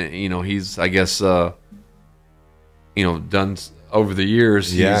people, he's, I guess, done over the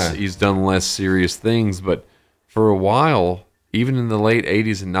years. He's done less serious things, but for a while, even in the late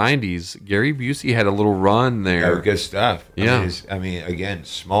 80s and 90s, Gary Busey had a little run there. Good stuff. Yeah. I mean, again,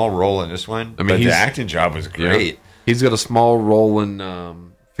 small role in this one, but the acting job was great. Yeah. He's got a small role in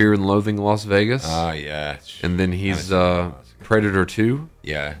Fear and Loathing in Las Vegas. Oh, yeah. And then he's Predator 2.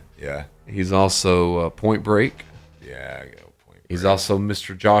 Yeah. He's also Point Break. Yeah, I go Point Break. He's also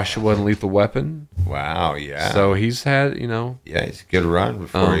Mr. Joshua in Lethal Weapon. Wow, yeah. So he's had, Yeah, it's a good run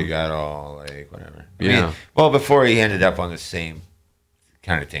before he got all, like, whatever. I Yeah. mean, well, before he ended up on the same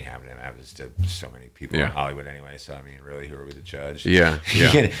kind of thing happened to him. Happens to so many people in Hollywood anyway. So, I mean, really, who are we to judge? Yeah.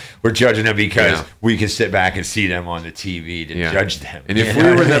 We're judging them because we can sit back and see them on the TV to judge them. And if we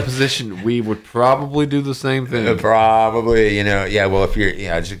were in that position, we would probably do the same thing. Probably, yeah. Well, if you're,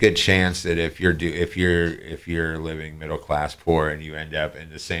 it's a good chance that if you're living middle class poor and you end up in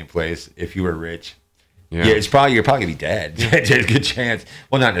the same place, if you were rich, you're probably gonna be dead. There's a good chance.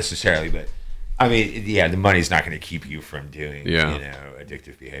 Well, not necessarily, but I mean, the money's not going to keep you from doing,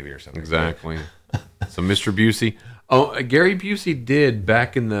 addictive behavior or something. Exactly. So, Mr. Busey. Oh, Gary Busey did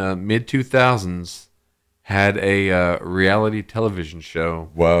back in the mid 2000s had a reality television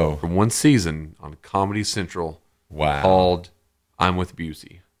show. Whoa! For one season on Comedy Central. Wow. Called "I'm with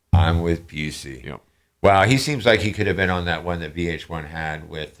Busey." I'm with Busey. Yep. Wow, he seems like he could have been on that one that VH1 had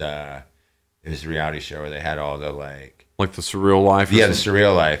with it was a reality show where they had all the like the Surreal Life. Yeah, the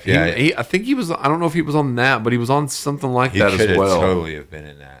Surreal Life. Yeah, I think he was. I don't know if he was on that, but he was on something like that as well. He totally have been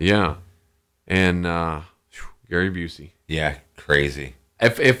in that. Yeah, and Gary Busey. Yeah, crazy.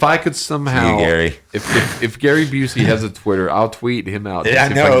 If I could somehow, Gary. If Gary Busey has a Twitter, I'll tweet him out. I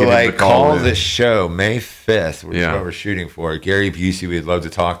know, like call this show May 5th, which is what we're shooting for. Gary Busey, we'd love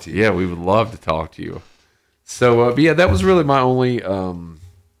to talk to you. Yeah, we would love to talk to you. So, but yeah, that was really my only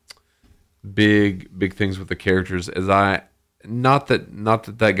big things with the characters. As not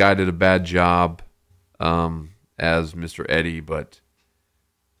that guy did a bad job as Mr. Eddie, but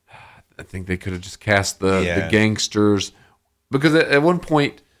I think they could have just cast the gangsters, because at one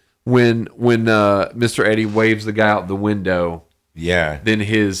point when Mr. Eddie waves the guy out the window, then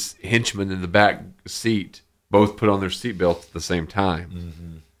his henchmen in the back seat both put on their seatbelts at the same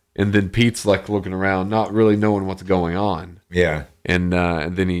time, and then Pete's like looking around, not really knowing what's going on. Yeah. And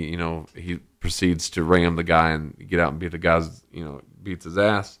then he proceeds to ram the guy and get out and beat the guy's, beats his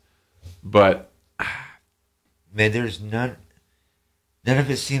ass. But man, there's none of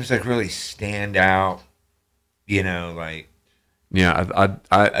it seems like really stand out. Like I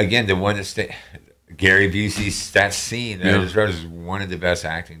again, the one that Gary Busey's that scene that I just wrote is one of the best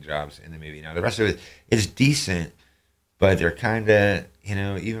acting jobs in the movie. Now the rest of it is decent, but they're kind of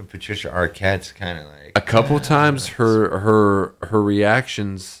even Patricia Arquette's kind of like a couple times her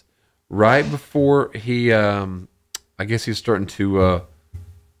reactions right before he I guess he's starting to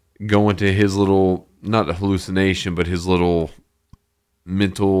go into his little, not a hallucination, but his little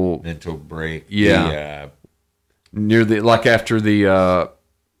mental break. Yeah. Near the, like after the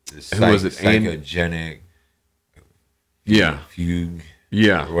who was it? Psychogenic fugue.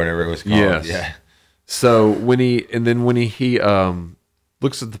 Yeah. Or whatever it was called. Yes. Yeah. So when he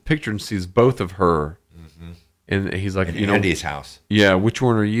looks at the picture and sees both of her, and he's like, in Andy's house. Yeah, which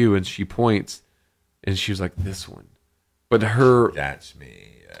one are you? And she points, and she was like, this one. But her, that's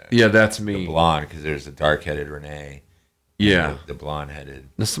me. That's me. The blonde, because there's the dark-headed Renee. Yeah, the blonde-headed.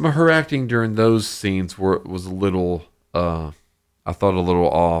 Now, some of her acting during those scenes was a little, I thought a little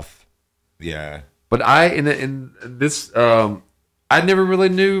off. Yeah, but in this, I never really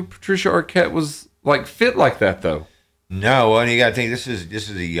knew Patricia Arquette was like fit like that though. No, well, and you got to think this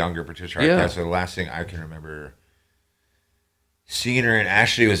is a younger Patricia Arquette. So the last thing I can remember seeing her in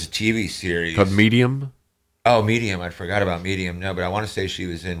actually was a TV series called Medium. Oh, Medium. I forgot about Medium. No, but I want to say she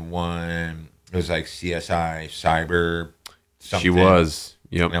was in one. It was like CSI Cyber. Something. She was.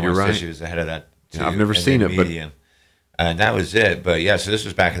 Yep, you're right. She was the head of that. Yeah, I've never seen it, Medium. And that was it. But yeah, so this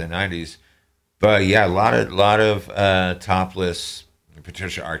was back in the 90s. But yeah, a lot of topless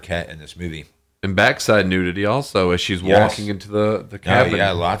Patricia Arquette in this movie. And backside nudity also as she's walking into the cabin. Oh,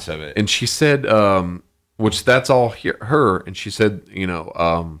 yeah, lots of it. And she said, which that's all her. And she said,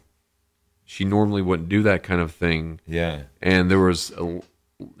 she normally wouldn't do that kind of thing. Yeah. And there was,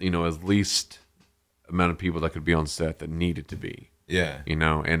 at least amount of people that could be on set that needed to be. Yeah.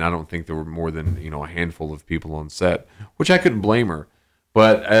 And I don't think there were more than, a handful of people on set, which I couldn't blame her.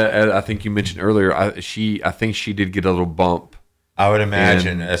 But I think you mentioned earlier, I think she did get a little bump. I would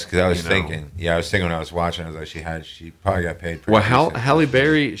imagine. That's because I was thinking. Yeah, I was thinking when I was watching, I was like, she probably got paid pretty Halle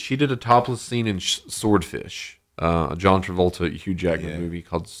Berry, she did a topless scene in Swordfish. A John Travolta, Hugh Jackman movie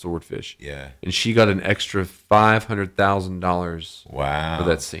called Swordfish. Yeah. And she got an extra $500,000 for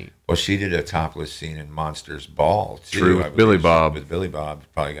that scene. Well, she did a topless scene in Monsters Ball, too. True, with Billy Bob. With Billy Bob.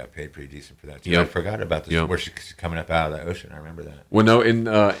 Probably got paid pretty decent for that, too. Yep. I forgot about this, where she's coming up out of the ocean. I remember that. Well, no,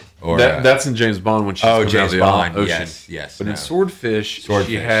 that's in James Bond when she's coming out of the ocean. Yes. But in Swordfish,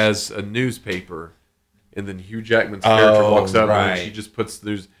 she has a newspaper, and then Hugh Jackman's character walks out and she just puts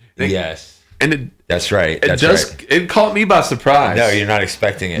those... Yes. And that's right. It caught me by surprise. No, you're not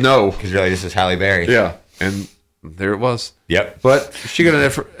expecting it. No, because you're like, this is Halle Berry. Yeah, and there it was. Yep. But she got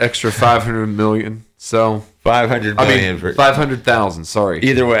an extra 500 million. So 500 million. 500,000. Sorry.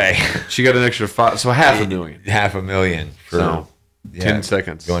 Either way, she got an extra half a million. Half a million for 10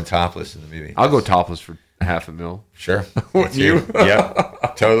 seconds. Going topless in the movie. I'll go topless for half a mil. Sure. You?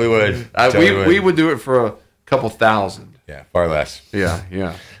 Yep. Totally would. We would do it for a couple thousand. Yeah, far less.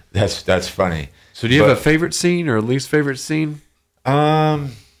 Yeah. That's funny. So do you have a favorite scene or a least favorite scene? I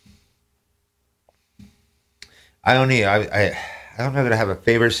don't know that I have a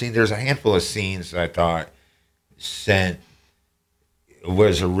favorite scene. There's a handful of scenes that I thought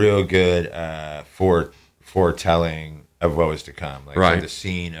was a real good foretelling of what was to come. Like right. So the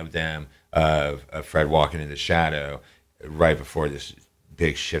scene of them of Fred walking in the shadow right before this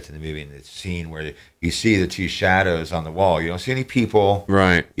big shift in the movie, and the scene where you see the two shadows on the wall. You don't see any people.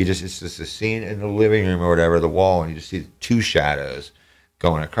 Right. It's just a scene in the living room or whatever, the wall, and you just see two shadows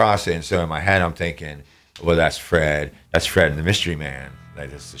going across it. And so in my head, I'm thinking, well, that's Fred. That's Fred and the Mystery Man.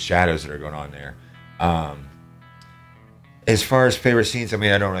 Like, it's the shadows that are going on there. As far as favorite scenes, I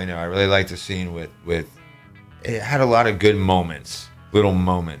mean, I don't really know. I really like the scene with it had a lot of good moments, little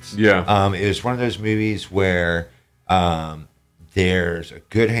moments. Yeah. It was one of those movies where there's a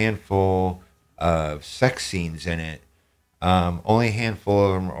good handful of sex scenes in it. Only a handful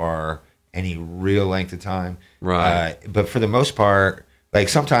of them are any real length of time. Right. But for the most part, like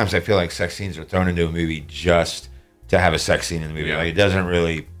sometimes I feel like sex scenes are thrown into a movie just to have a sex scene in the movie. Yeah. Like it doesn't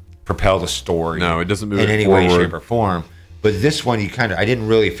really propel the story. No, it doesn't move in it any forward. way, shape, or form. But this one, I didn't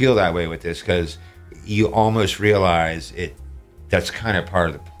really feel that way with this because you almost realize it. That's kind of part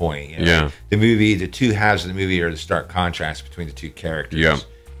of the point. You know? Yeah. The movie, the two halves of the movie are the stark contrast between the two characters. Yeah.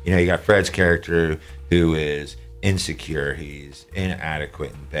 You know, you got Fred's character who is insecure, he's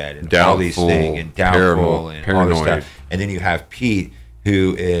inadequate in bed, and doubtful, all these things, and doubtful, and paranoid. all this stuff. And then you have Pete,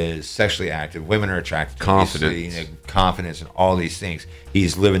 who is sexually active. Women are attracted to him. Confidence. Confidence and all these things.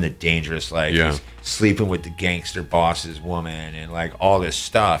 He's living the dangerous life. Yeah. He's sleeping with the gangster boss's woman and like all this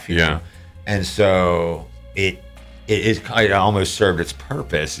stuff. You know? And so it almost served its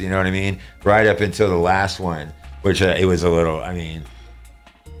purpose. You know what I mean? Right up until the last one, which it was a little. I mean,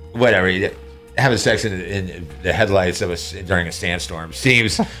 whatever. Having sex in the headlights during a sandstorm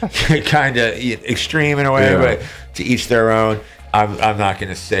seems kind of extreme in a way, but to each their own. I'm not going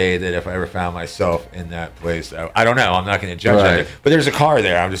to say that if I ever found myself in that place, I don't know. I'm not going to judge that. But there's a car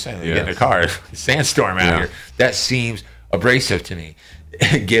there. I'm just saying, you get in a car, sandstorm out here. That seems abrasive to me,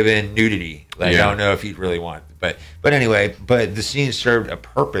 given nudity. Like I don't know if you'd really want. But anyway, the scene served a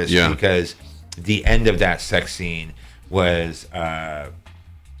purpose because the end of that sex scene was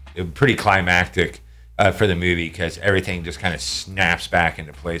pretty climactic for the movie because everything just kind of snaps back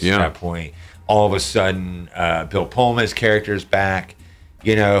into place at that point. All of a sudden, Bill Pullman's character's back.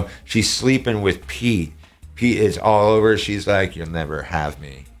 You know, she's sleeping with Pete. Pete is all over. She's like, "You'll never have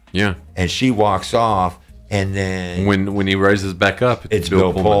me." Yeah. And she walks off, and then when he raises back up, it's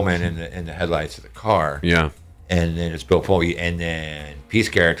Bill Pullman in the headlights of the car. Yeah. And then it's Bill Pullman, and then Pete's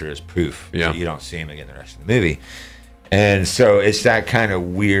character is poof. Yeah. You don't see him again the rest of the movie. And so it's that kind of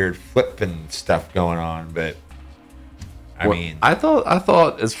weird flipping stuff going on, but. I mean, I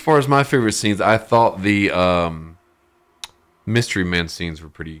thought as far as my favorite scenes, I thought the Mystery Man scenes were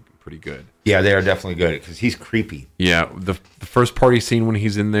pretty good. Yeah, they are definitely good because he's creepy. Yeah, the first party scene when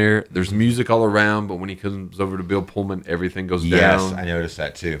he's in there, there's music all around, but when he comes over to Bill Pullman, everything goes down. Yes, I noticed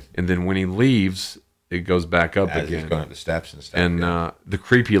that too. And then when he leaves, it goes back up as again. He's going up the steps and stuff. And the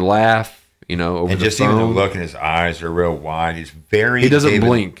creepy laugh, over and the just phone. Even the look in his eyes are real wide. He's very. He doesn't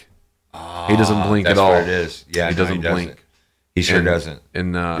blink. He doesn't blink at all. That's what it is. Yeah, he doesn't blink. He sure doesn't.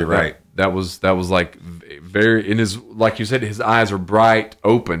 And you're right. That was like very in his, like you said, his eyes are bright,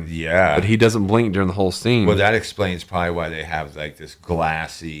 open. Yeah, but he doesn't blink during the whole scene. Well, that explains probably why they have like this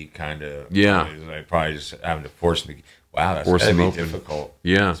glassy kind of. Yeah, like probably just having to force him. Wow, that's gotta be difficult.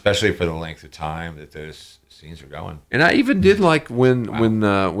 Yeah, especially for the length of time that those scenes are going. And I even did like when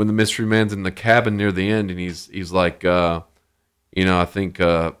the Mystery Man's in the cabin near the end, and he's like, I think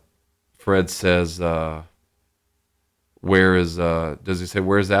Fred says. Where is does he say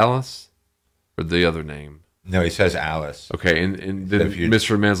where's Alice or the other name? No, he says Alice. Okay, and then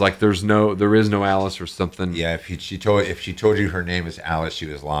Mr. Man's like there is no Alice or something. Yeah, if she told you her name is Alice, she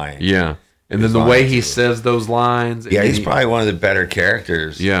was lying. Yeah. And then the way he says those lines. Yeah, he's probably one of the better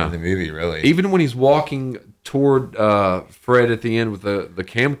characters in the movie, really. Even when he's walking toward Fred at the end with the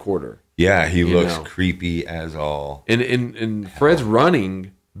camcorder. Yeah, he looks creepy as all. And Fred's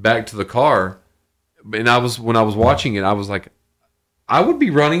running back to the car. And when I was watching it, I was like, I would be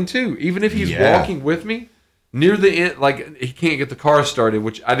running too, even if he's walking with me near the end. Like he can't get the car started,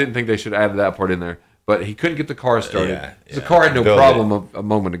 which I didn't think they should add that part in there. But he couldn't get the car started. The car had no problem a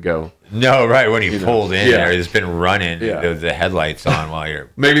moment ago. No, right when he pulled in there, it's been running. The headlights on while you're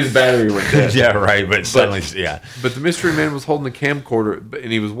maybe his battery went dead. Yeah, right. But suddenly, But the mystery man was holding the camcorder,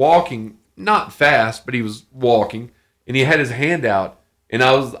 and he was walking not fast, but he was walking, and he had his hand out, and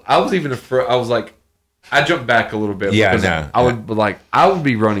I was even afraid. I was like, I jumped back a little bit. I would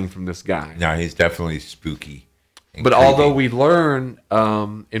be running from this guy. No, he's definitely spooky. But creepy. Although we learn,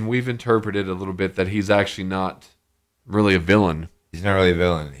 and we've interpreted a little bit that he's actually not really a villain. He's not really a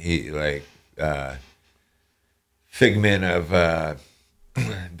villain. He figment of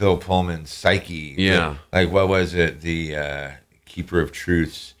Bill Pullman's psyche. Yeah. Like what was it? The Keeper of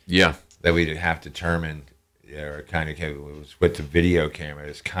Truths. Yeah. That we'd have determined, or kind of it was with the video camera.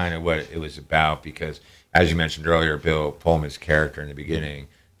 It's kind of what it was about because, as you mentioned earlier, Bill Pullman's character in the beginning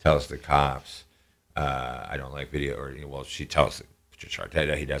tells the cops, I don't like video, or she tells Charteta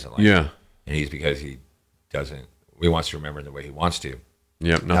that he doesn't like it. And he's because he wants to remember the way he wants to.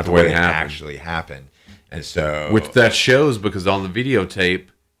 Yep, not the way it actually happened. And so, which that shows because on the videotape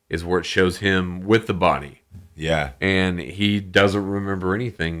is where it shows him with the body. Yeah, and he doesn't remember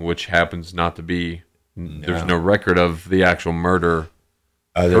anything, which happens not to be. There's no record of the actual murder.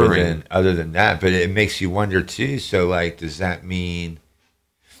 Other than that, but it makes you wonder too. So, like, does that mean?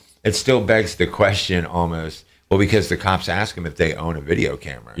 It still begs the question almost. Well, because the cops ask him if they own a video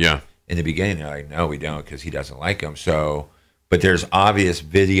camera. Yeah. In the beginning, they're like, no, we don't, because he doesn't like them. So, but there's obvious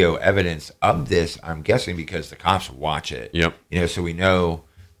video evidence of this, I'm guessing, because the cops watch it. Yep. So we know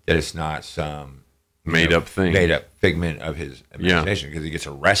that it's not some made-up thing. Made-up figment of his imagination, because he gets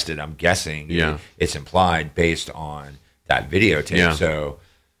arrested, I'm guessing. It's implied based on that videotape. Yeah. So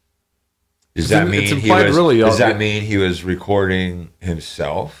does that mean he was recording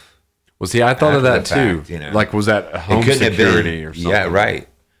himself? Well, see, I thought of that too. Like, was that home security or something? Yeah, right.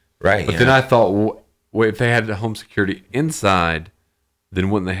 But then I thought, well, if they had the home security inside,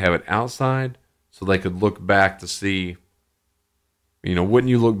 then wouldn't they have it outside so they could look back to see? Wouldn't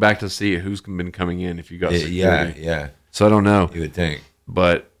you look back to see who's been coming in if you got security? Yeah. So I don't know. You would think,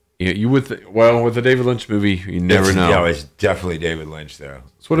 but you would. With a David Lynch movie, you never know. Yeah, it's definitely David Lynch, though.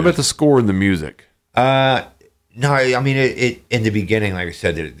 So what about the score and the music? No, I mean, it in the beginning, like I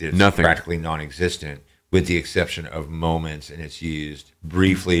said, it's nothing. Practically non-existent, with the exception of moments, and it's used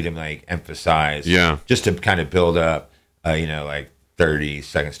briefly to like emphasize, just to kind of build up, like 30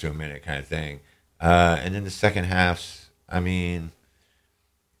 seconds to a minute kind of thing. And then the second half's, I mean,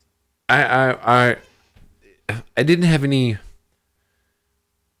 I didn't have any.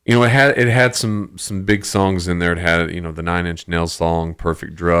 It had some big songs in there. It had the 9 Inch Nails song,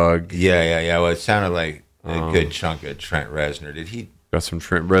 "Perfect Drug." Yeah. Well, it sounded like a good chunk of Trent Reznor. Did he? Got some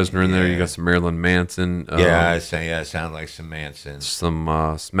Trent Reznor in there. You got some Marilyn Manson. It sounded like some Manson.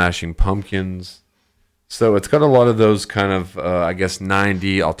 Some Smashing Pumpkins. So it's got a lot of those kind of, I guess,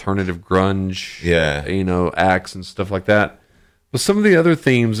 90 alternative grunge, acts and stuff like that. But some of the other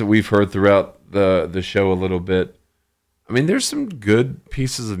themes that we've heard throughout the show a little bit, I mean, there's some good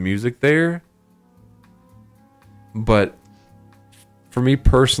pieces of music there. But for me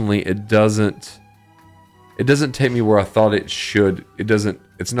personally, it doesn't take me where I thought it should.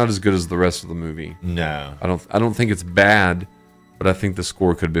 It's not as good as the rest of the movie. No. I don't think it's bad, but I think the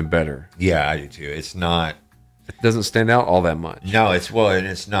score could have been better. Yeah, I do too. It doesn't stand out all that much. No, and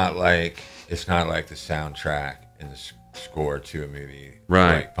it's not like the soundtrack and the score to a movie.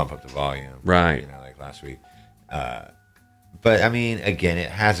 Right. Like Pump Up the Volume. Right. Like last week. But I mean, again, it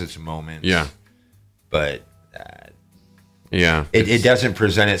has its moments. Yeah. But it doesn't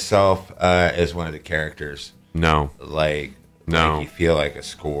present itself as one of the characters. No. Like you feel like a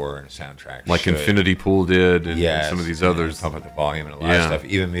score and a soundtrack. Like should. Infinity Pool did and some of these others. Pump Up the Volume and a lot of stuff.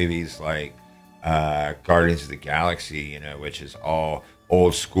 Even movies like Guardians of the Galaxy, which is all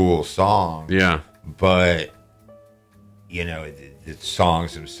old school songs. Yeah. But, the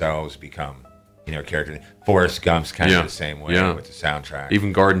songs themselves become, character. Forrest Gump's kind of the same way with the soundtrack.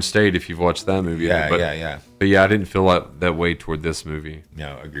 Even Garden State, if you've watched that movie. Yeah. But I didn't feel that way toward this movie.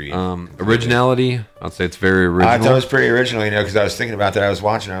 No, agreed. Originality, I'd say it's very original. I thought it was pretty original, because I was thinking about that. I was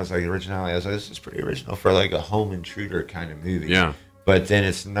watching, I was like, originality. I was like, this is pretty original for like a home intruder kind of movie. Yeah. But then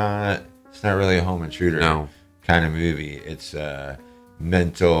it's not really a home intruder kind of movie. It's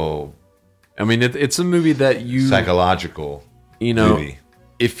mental. I mean, it's a movie that psychological movie.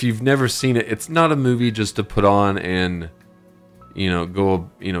 If you've never seen it, it's not a movie just to put on and go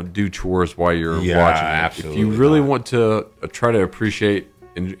do chores while you're watching it. Absolutely. If you really want to try to appreciate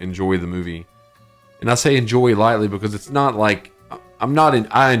and enjoy the movie, and I say enjoy lightly because it's not like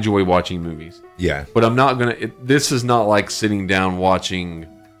I enjoy watching movies. Yeah. But I'm not gonna. This is not like sitting down watching,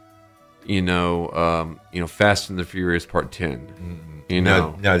 Fast and the Furious Part 10. You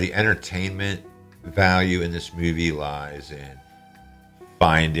know, no, the entertainment value in this movie lies in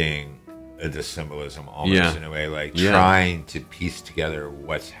finding the symbolism almost in a way, like trying to piece together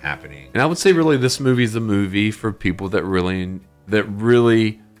what's happening. And I would say, really, this movie is a movie for people that really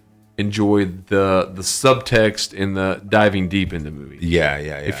enjoy the subtext and the diving deep in the movie. Yeah.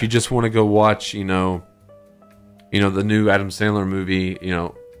 If you just want to go watch, the new Adam Sandler movie,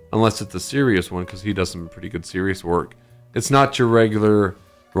 unless it's a serious one, because he does some pretty good serious work. It's not your regular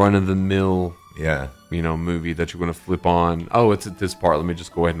run of the mill, movie that you're going to flip on. Oh, it's at this part. Let me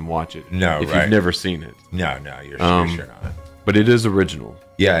just go ahead and watch it. No, if you've never seen it. No, you're sure not. But it is original.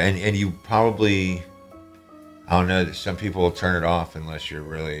 Yeah, and you probably, I don't know, some people will turn it off unless you're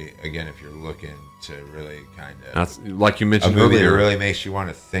really, again, if you're looking to really kind of, like you mentioned a movie earlier, that really makes you want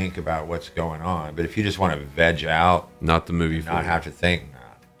to think about what's going on. But if you just want to veg out, not the movie, not have to think.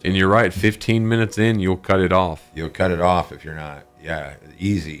 And you're right. 15 minutes in, you'll cut it off. You'll cut it off if you're not. Yeah,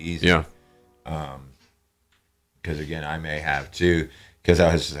 easy. Yeah. Because again, I may have too. Because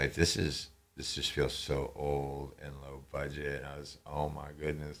I was just like, this just feels so old and low budget. And I was, oh my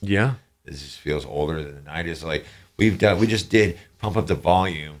goodness. Yeah. This just feels older than the 90s. Like we just did Pump Up the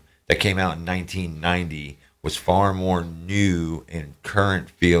Volume that came out in 1990, was far more new and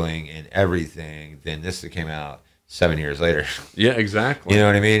current feeling and everything than this that came out 7 years later. Yeah, exactly. You know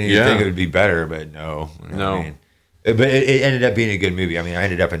what I mean? You think it would be better, but no. No. I mean? But it ended up being a good movie. I mean, I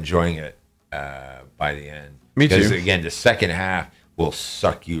ended up enjoying it by the end. Me too. Because again, the second half will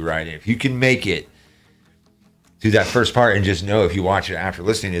suck you right in. If you can make it through that first part and just know if you watch it after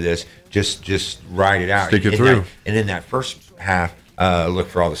listening to this, just ride it out. Stick it through. And in that first half, look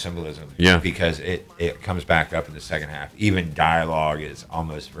for all the symbolism. Yeah. Because it comes back up in the second half. Even dialogue is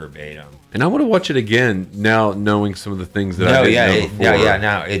almost verbatim. And I want to watch it again now, knowing some of the things that I didn't know before. Yeah.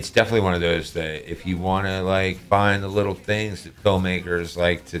 Now it's definitely one of those that if you want to like find the little things that filmmakers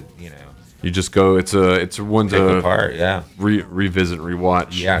like to, you just go. It's a one to apart. Yeah. Revisit,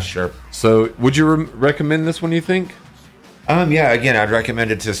 rewatch. Yeah, sure. So, would you recommend this one? You think? Yeah. Again, I'd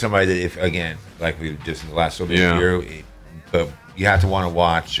recommend it to somebody that, if again, like we just in the last little bit here, but you have to want to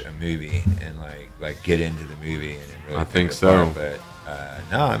watch a movie and like get into the movie and really. I think so. But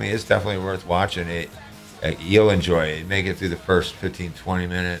no, I mean it's definitely worth watching it. You'll enjoy it. Make it through the first 15-20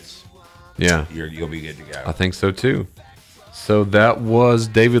 minutes. Yeah, you'll be good to go. I think so too. So that was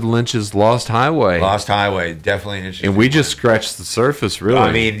David Lynch's Lost Highway. Lost Highway, definitely an interesting. And we just scratched the surface, really.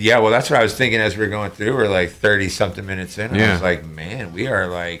 I mean, yeah, well, that's what I was thinking as we were going through. We're like 30-something minutes in. I was like, man, we are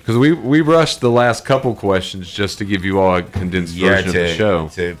like... Because we rushed the last couple questions just to give you all a condensed version of the show.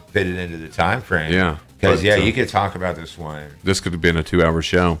 To fit it into the time frame. Yeah. Because, you could talk about this one. This could have been a 2-hour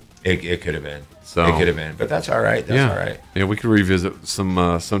show. It could have been. So, it could have been. But that's all right. That's all right. Yeah, we could revisit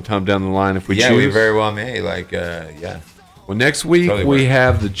sometime down the line if we choose. Yeah, we very well may. Yeah. Well, next week we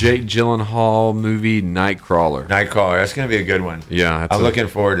have the Jake Gyllenhaal movie Nightcrawler. Nightcrawler, that's going to be a good one. Yeah, I'm looking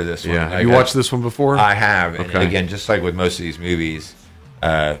forward to this one. Yeah, have you watched this one before? I have. And okay. Again, just like with most of these movies,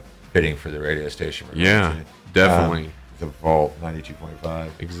 fitting for the radio station. Yeah, definitely. The Vault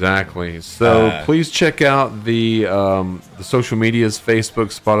 92.5. Exactly. So please check out the social medias: Facebook,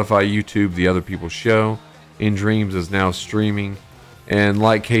 Spotify, YouTube. The Other People's Show. In Dreams is now streaming, and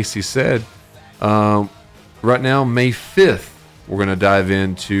like Casey said. Right now, May 5th, we're going to dive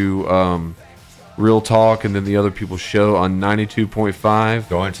into Real Talk and then The Other People's Show on 92.5.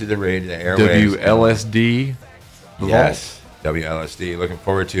 Going to the radio, the airwaves. WLSD. Yes, WLSD. Looking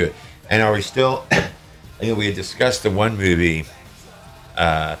forward to it. And are we still... I think we had discussed the one movie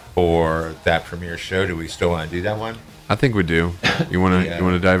for that premiere show. Do we still want to do that one? I think we do. You want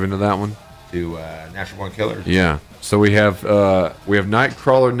to dive into that one? To Natural Born Killers? Yeah. So we have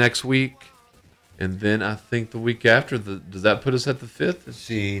Nightcrawler next week. And then I think the week after, does that put us at the 5th? Let's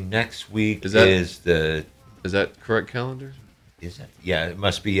see, next week is that correct calendar? Is that? Yeah, it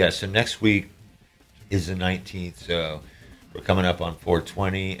must be. Yeah. So next week is the 19th. So we're coming up on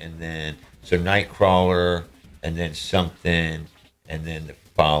 420, and then so Nightcrawler, and then something, and then the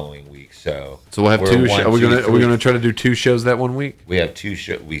following week. So we'll have two. Are we gonna try to do 2 shows that one week? We have 2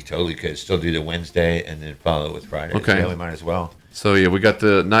 shows. We totally could still do the Wednesday and then follow with Friday. Okay, yeah, we might as well. So yeah, we got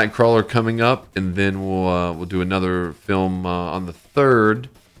the Nightcrawler coming up, and then we'll do another film on the 3rd,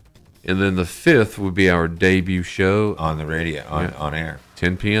 and then the 5th will be our debut show on the radio on air,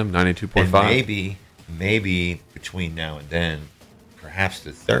 10 p.m. 92.5. Maybe between now and then, perhaps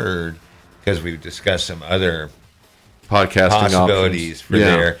the 3rd, because we've discussed some other podcasting possibilities options for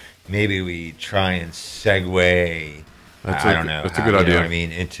there. Maybe we try and segue I don't know. That's a good idea. You know what I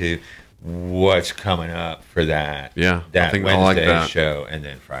mean, into what's coming up for that. Yeah, that I think Wednesday I like that. show, and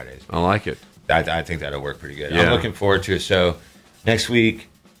then Fridays. I like it. I think that'll work pretty good. Yeah. I'm looking forward to it. So next week,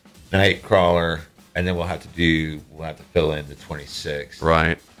 Nightcrawler, and then we'll have to fill in the 26th,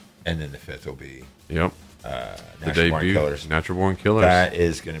 Right. and then the 5th will be Yep. The Natural Born debut. Killers. Natural Born Killers. That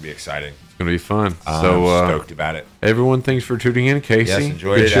is going to be exciting. It's going to be fun. I'm So stoked about it. everyone, thanks for tuning in. Casey, Yes,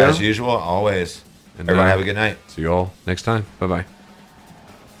 enjoyed good it show. as usual. Always. And, Everyone have a good night. See you all next time. Bye bye.